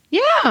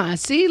 Yeah.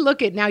 See,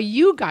 look at, now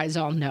you guys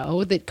all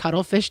know that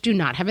cuttlefish do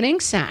not have an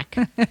ink sac.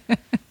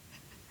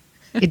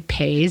 It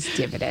pays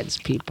dividends,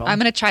 people. I'm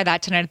going to try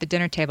that tonight at the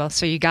dinner table.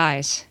 So you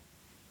guys,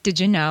 did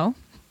you know?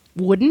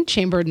 Wouldn't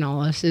chambered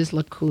mollusks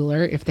look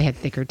cooler if they had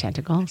thicker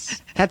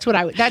tentacles? That's what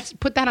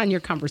put that on your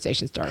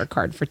conversation starter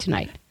card for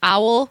tonight.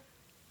 Owl,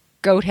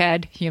 goat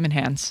head, human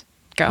hands.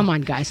 Go. Come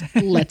on, guys.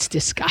 Let's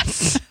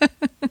discuss.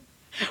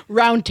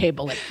 Round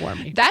table it for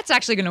me. That's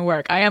actually going to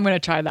work. I am going to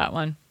try that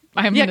one.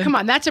 Come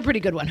on. That's a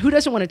pretty good one. Who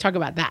doesn't want to talk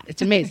about that?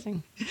 It's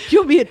amazing.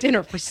 You'll be at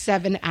dinner for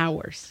 7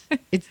 hours.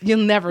 You'll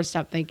never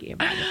stop thinking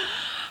about it.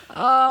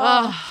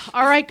 All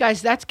right,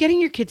 guys. That's getting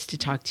your kids to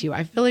talk to you.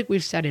 I feel like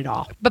we've said it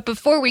all. But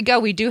before we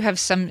go, we do have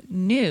some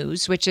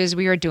news, which is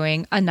we are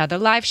doing another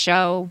live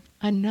show.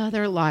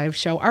 Another live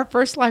show. Our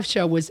first live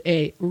show was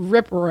a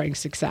rip-roaring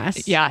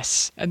success.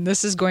 Yes. And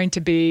this is going to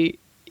be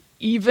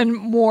even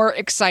more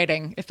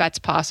exciting, if that's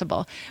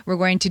possible. We're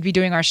going to be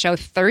doing our show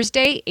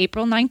Thursday,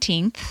 April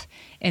 19th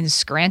in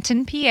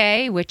Scranton,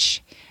 PA,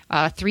 which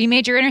 3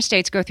 major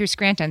interstates go through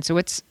Scranton. So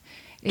it's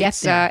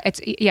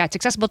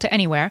accessible to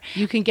anywhere.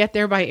 You can get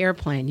there by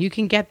airplane. You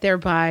can get there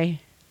by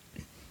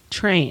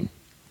train.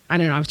 I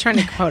don't know. I was trying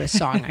to quote a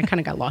song. I kind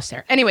of got lost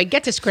there. Anyway,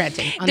 get to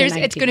Scranton on the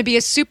 19th. It's going to be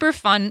a super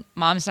fun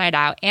mom's night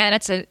out. And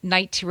it's a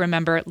night to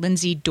remember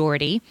Lindsay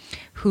Doherty,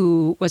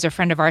 who was a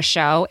friend of our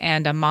show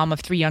and a mom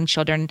of 3 young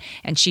children.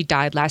 And she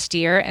died last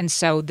year. And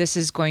so this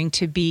is going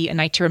to be a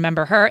night to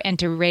remember her and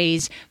to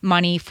raise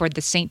money for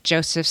the St.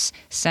 Joseph's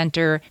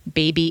Center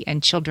Baby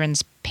and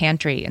Children's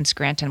Pantry in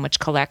Scranton, which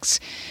collects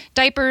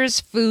diapers,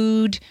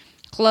 food,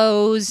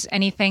 clothes,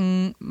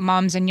 anything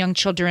moms and young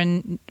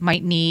children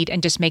might need,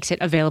 and just makes it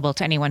available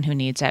to anyone who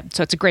needs it.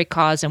 So it's a great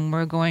cause, and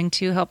we're going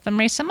to help them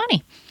raise some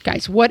money.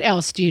 Guys, what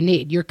else do you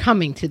need? You're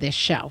coming to this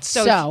show.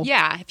 So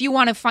yeah, if you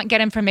want to get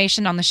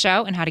information on the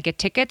show and how to get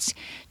tickets,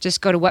 just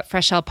go to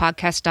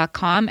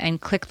whatfreshhellpodcast.com and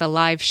click the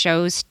live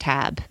shows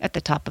tab at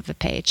the top of the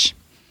page.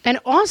 And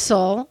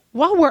also,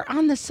 while we're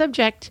on the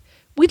subject,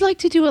 we'd like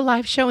to do a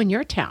live show in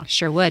your town.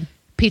 Sure would.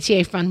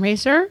 PTA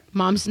fundraiser,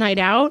 Mom's Night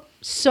Out,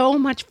 so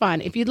much fun.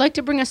 If you'd like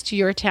to bring us to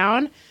your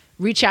town,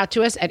 reach out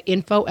to us at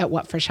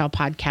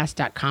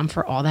info@whatfreshhellpodcast.com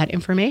for all that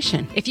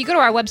information. If you go to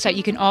our website,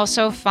 you can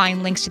also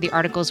find links to the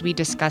articles we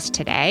discussed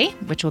today,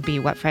 which will be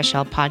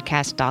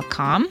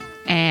whatfreshhellpodcast.com.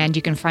 And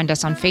you can find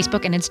us on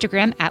Facebook and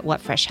Instagram at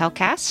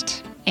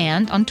whatfreshhellcast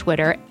and on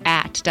Twitter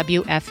at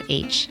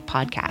WFH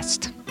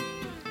Podcast.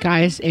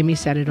 Guys, Amy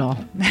said it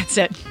all. That's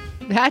it.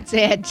 That's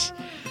it.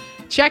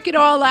 Check it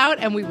all out,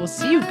 and we will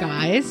see you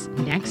guys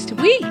next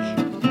week.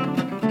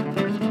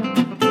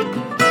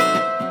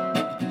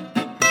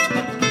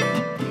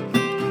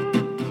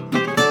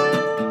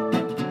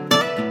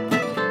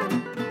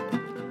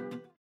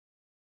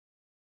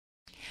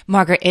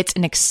 Margaret, it's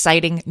an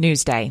exciting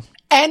news day.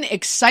 An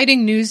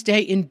exciting news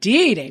day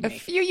indeed, Amy. A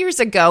few years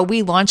ago,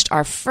 we launched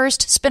our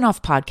first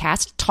spin-off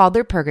podcast,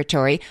 Toddler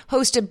Purgatory,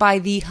 hosted by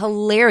the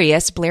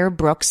hilarious Blair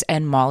Brooks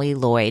and Molly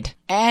Lloyd.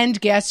 And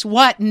guess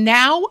what?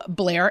 Now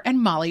Blair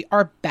and Molly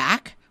are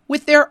back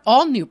with their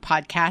all-new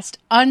podcast,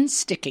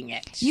 Unsticking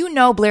It. You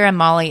know Blair and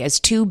Molly as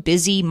 2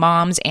 busy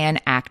moms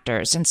and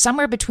actors, and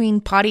somewhere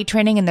between potty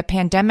training and the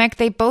pandemic,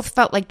 they both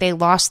felt like they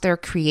lost their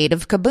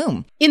creative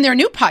kaboom. In their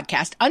new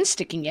podcast,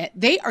 Unsticking It,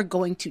 they are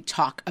going to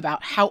talk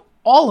about how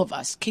all of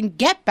us can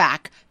get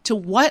back to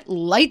what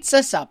lights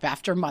us up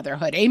after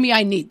motherhood. Amy,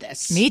 I need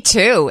this. Me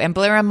too. And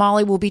Blair and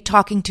Molly will be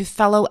talking to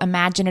fellow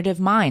imaginative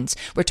minds.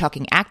 We're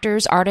talking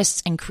actors,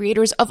 artists, and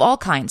creators of all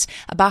kinds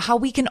about how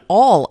we can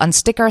all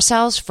unstick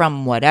ourselves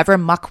from whatever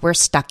muck we're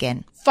stuck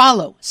in.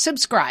 Follow,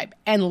 subscribe,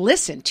 and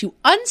listen to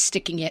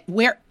Unsticking It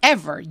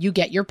wherever you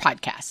get your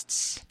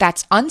podcasts.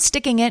 That's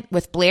Unsticking It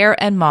with Blair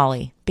and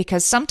Molly,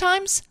 because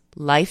sometimes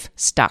life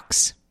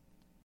sucks.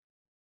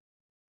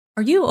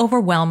 Are you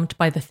overwhelmed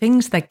by the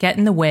things that get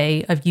in the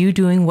way of you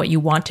doing what you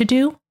want to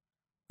do?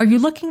 Are you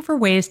looking for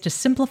ways to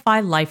simplify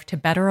life to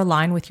better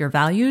align with your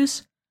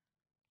values?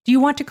 Do you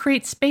want to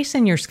create space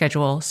in your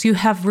schedule so you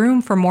have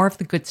room for more of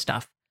the good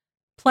stuff?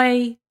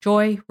 Play,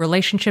 joy,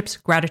 relationships,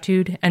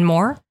 gratitude, and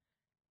more?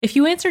 If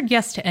you answered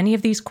yes to any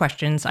of these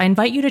questions, I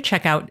invite you to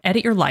check out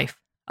Edit Your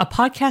Life, a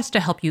podcast to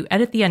help you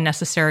edit the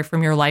unnecessary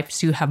from your life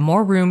so you have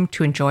more room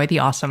to enjoy the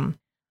awesome.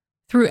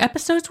 Through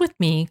episodes with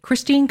me,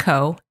 Christine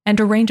Coe, and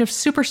a range of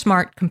super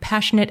smart,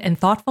 compassionate, and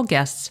thoughtful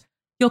guests,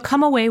 you'll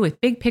come away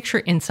with big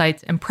picture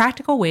insights and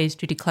practical ways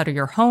to declutter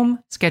your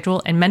home,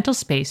 schedule, and mental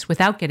space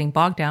without getting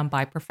bogged down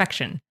by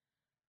perfection.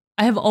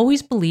 I have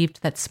always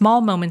believed that small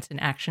moments and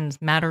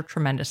actions matter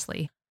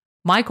tremendously.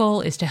 My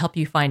goal is to help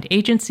you find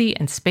agency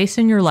and space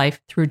in your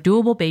life through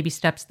doable baby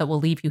steps that will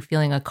leave you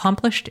feeling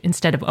accomplished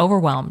instead of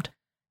overwhelmed.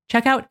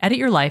 Check out Edit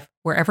Your Life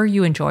wherever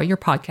you enjoy your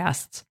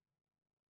podcasts.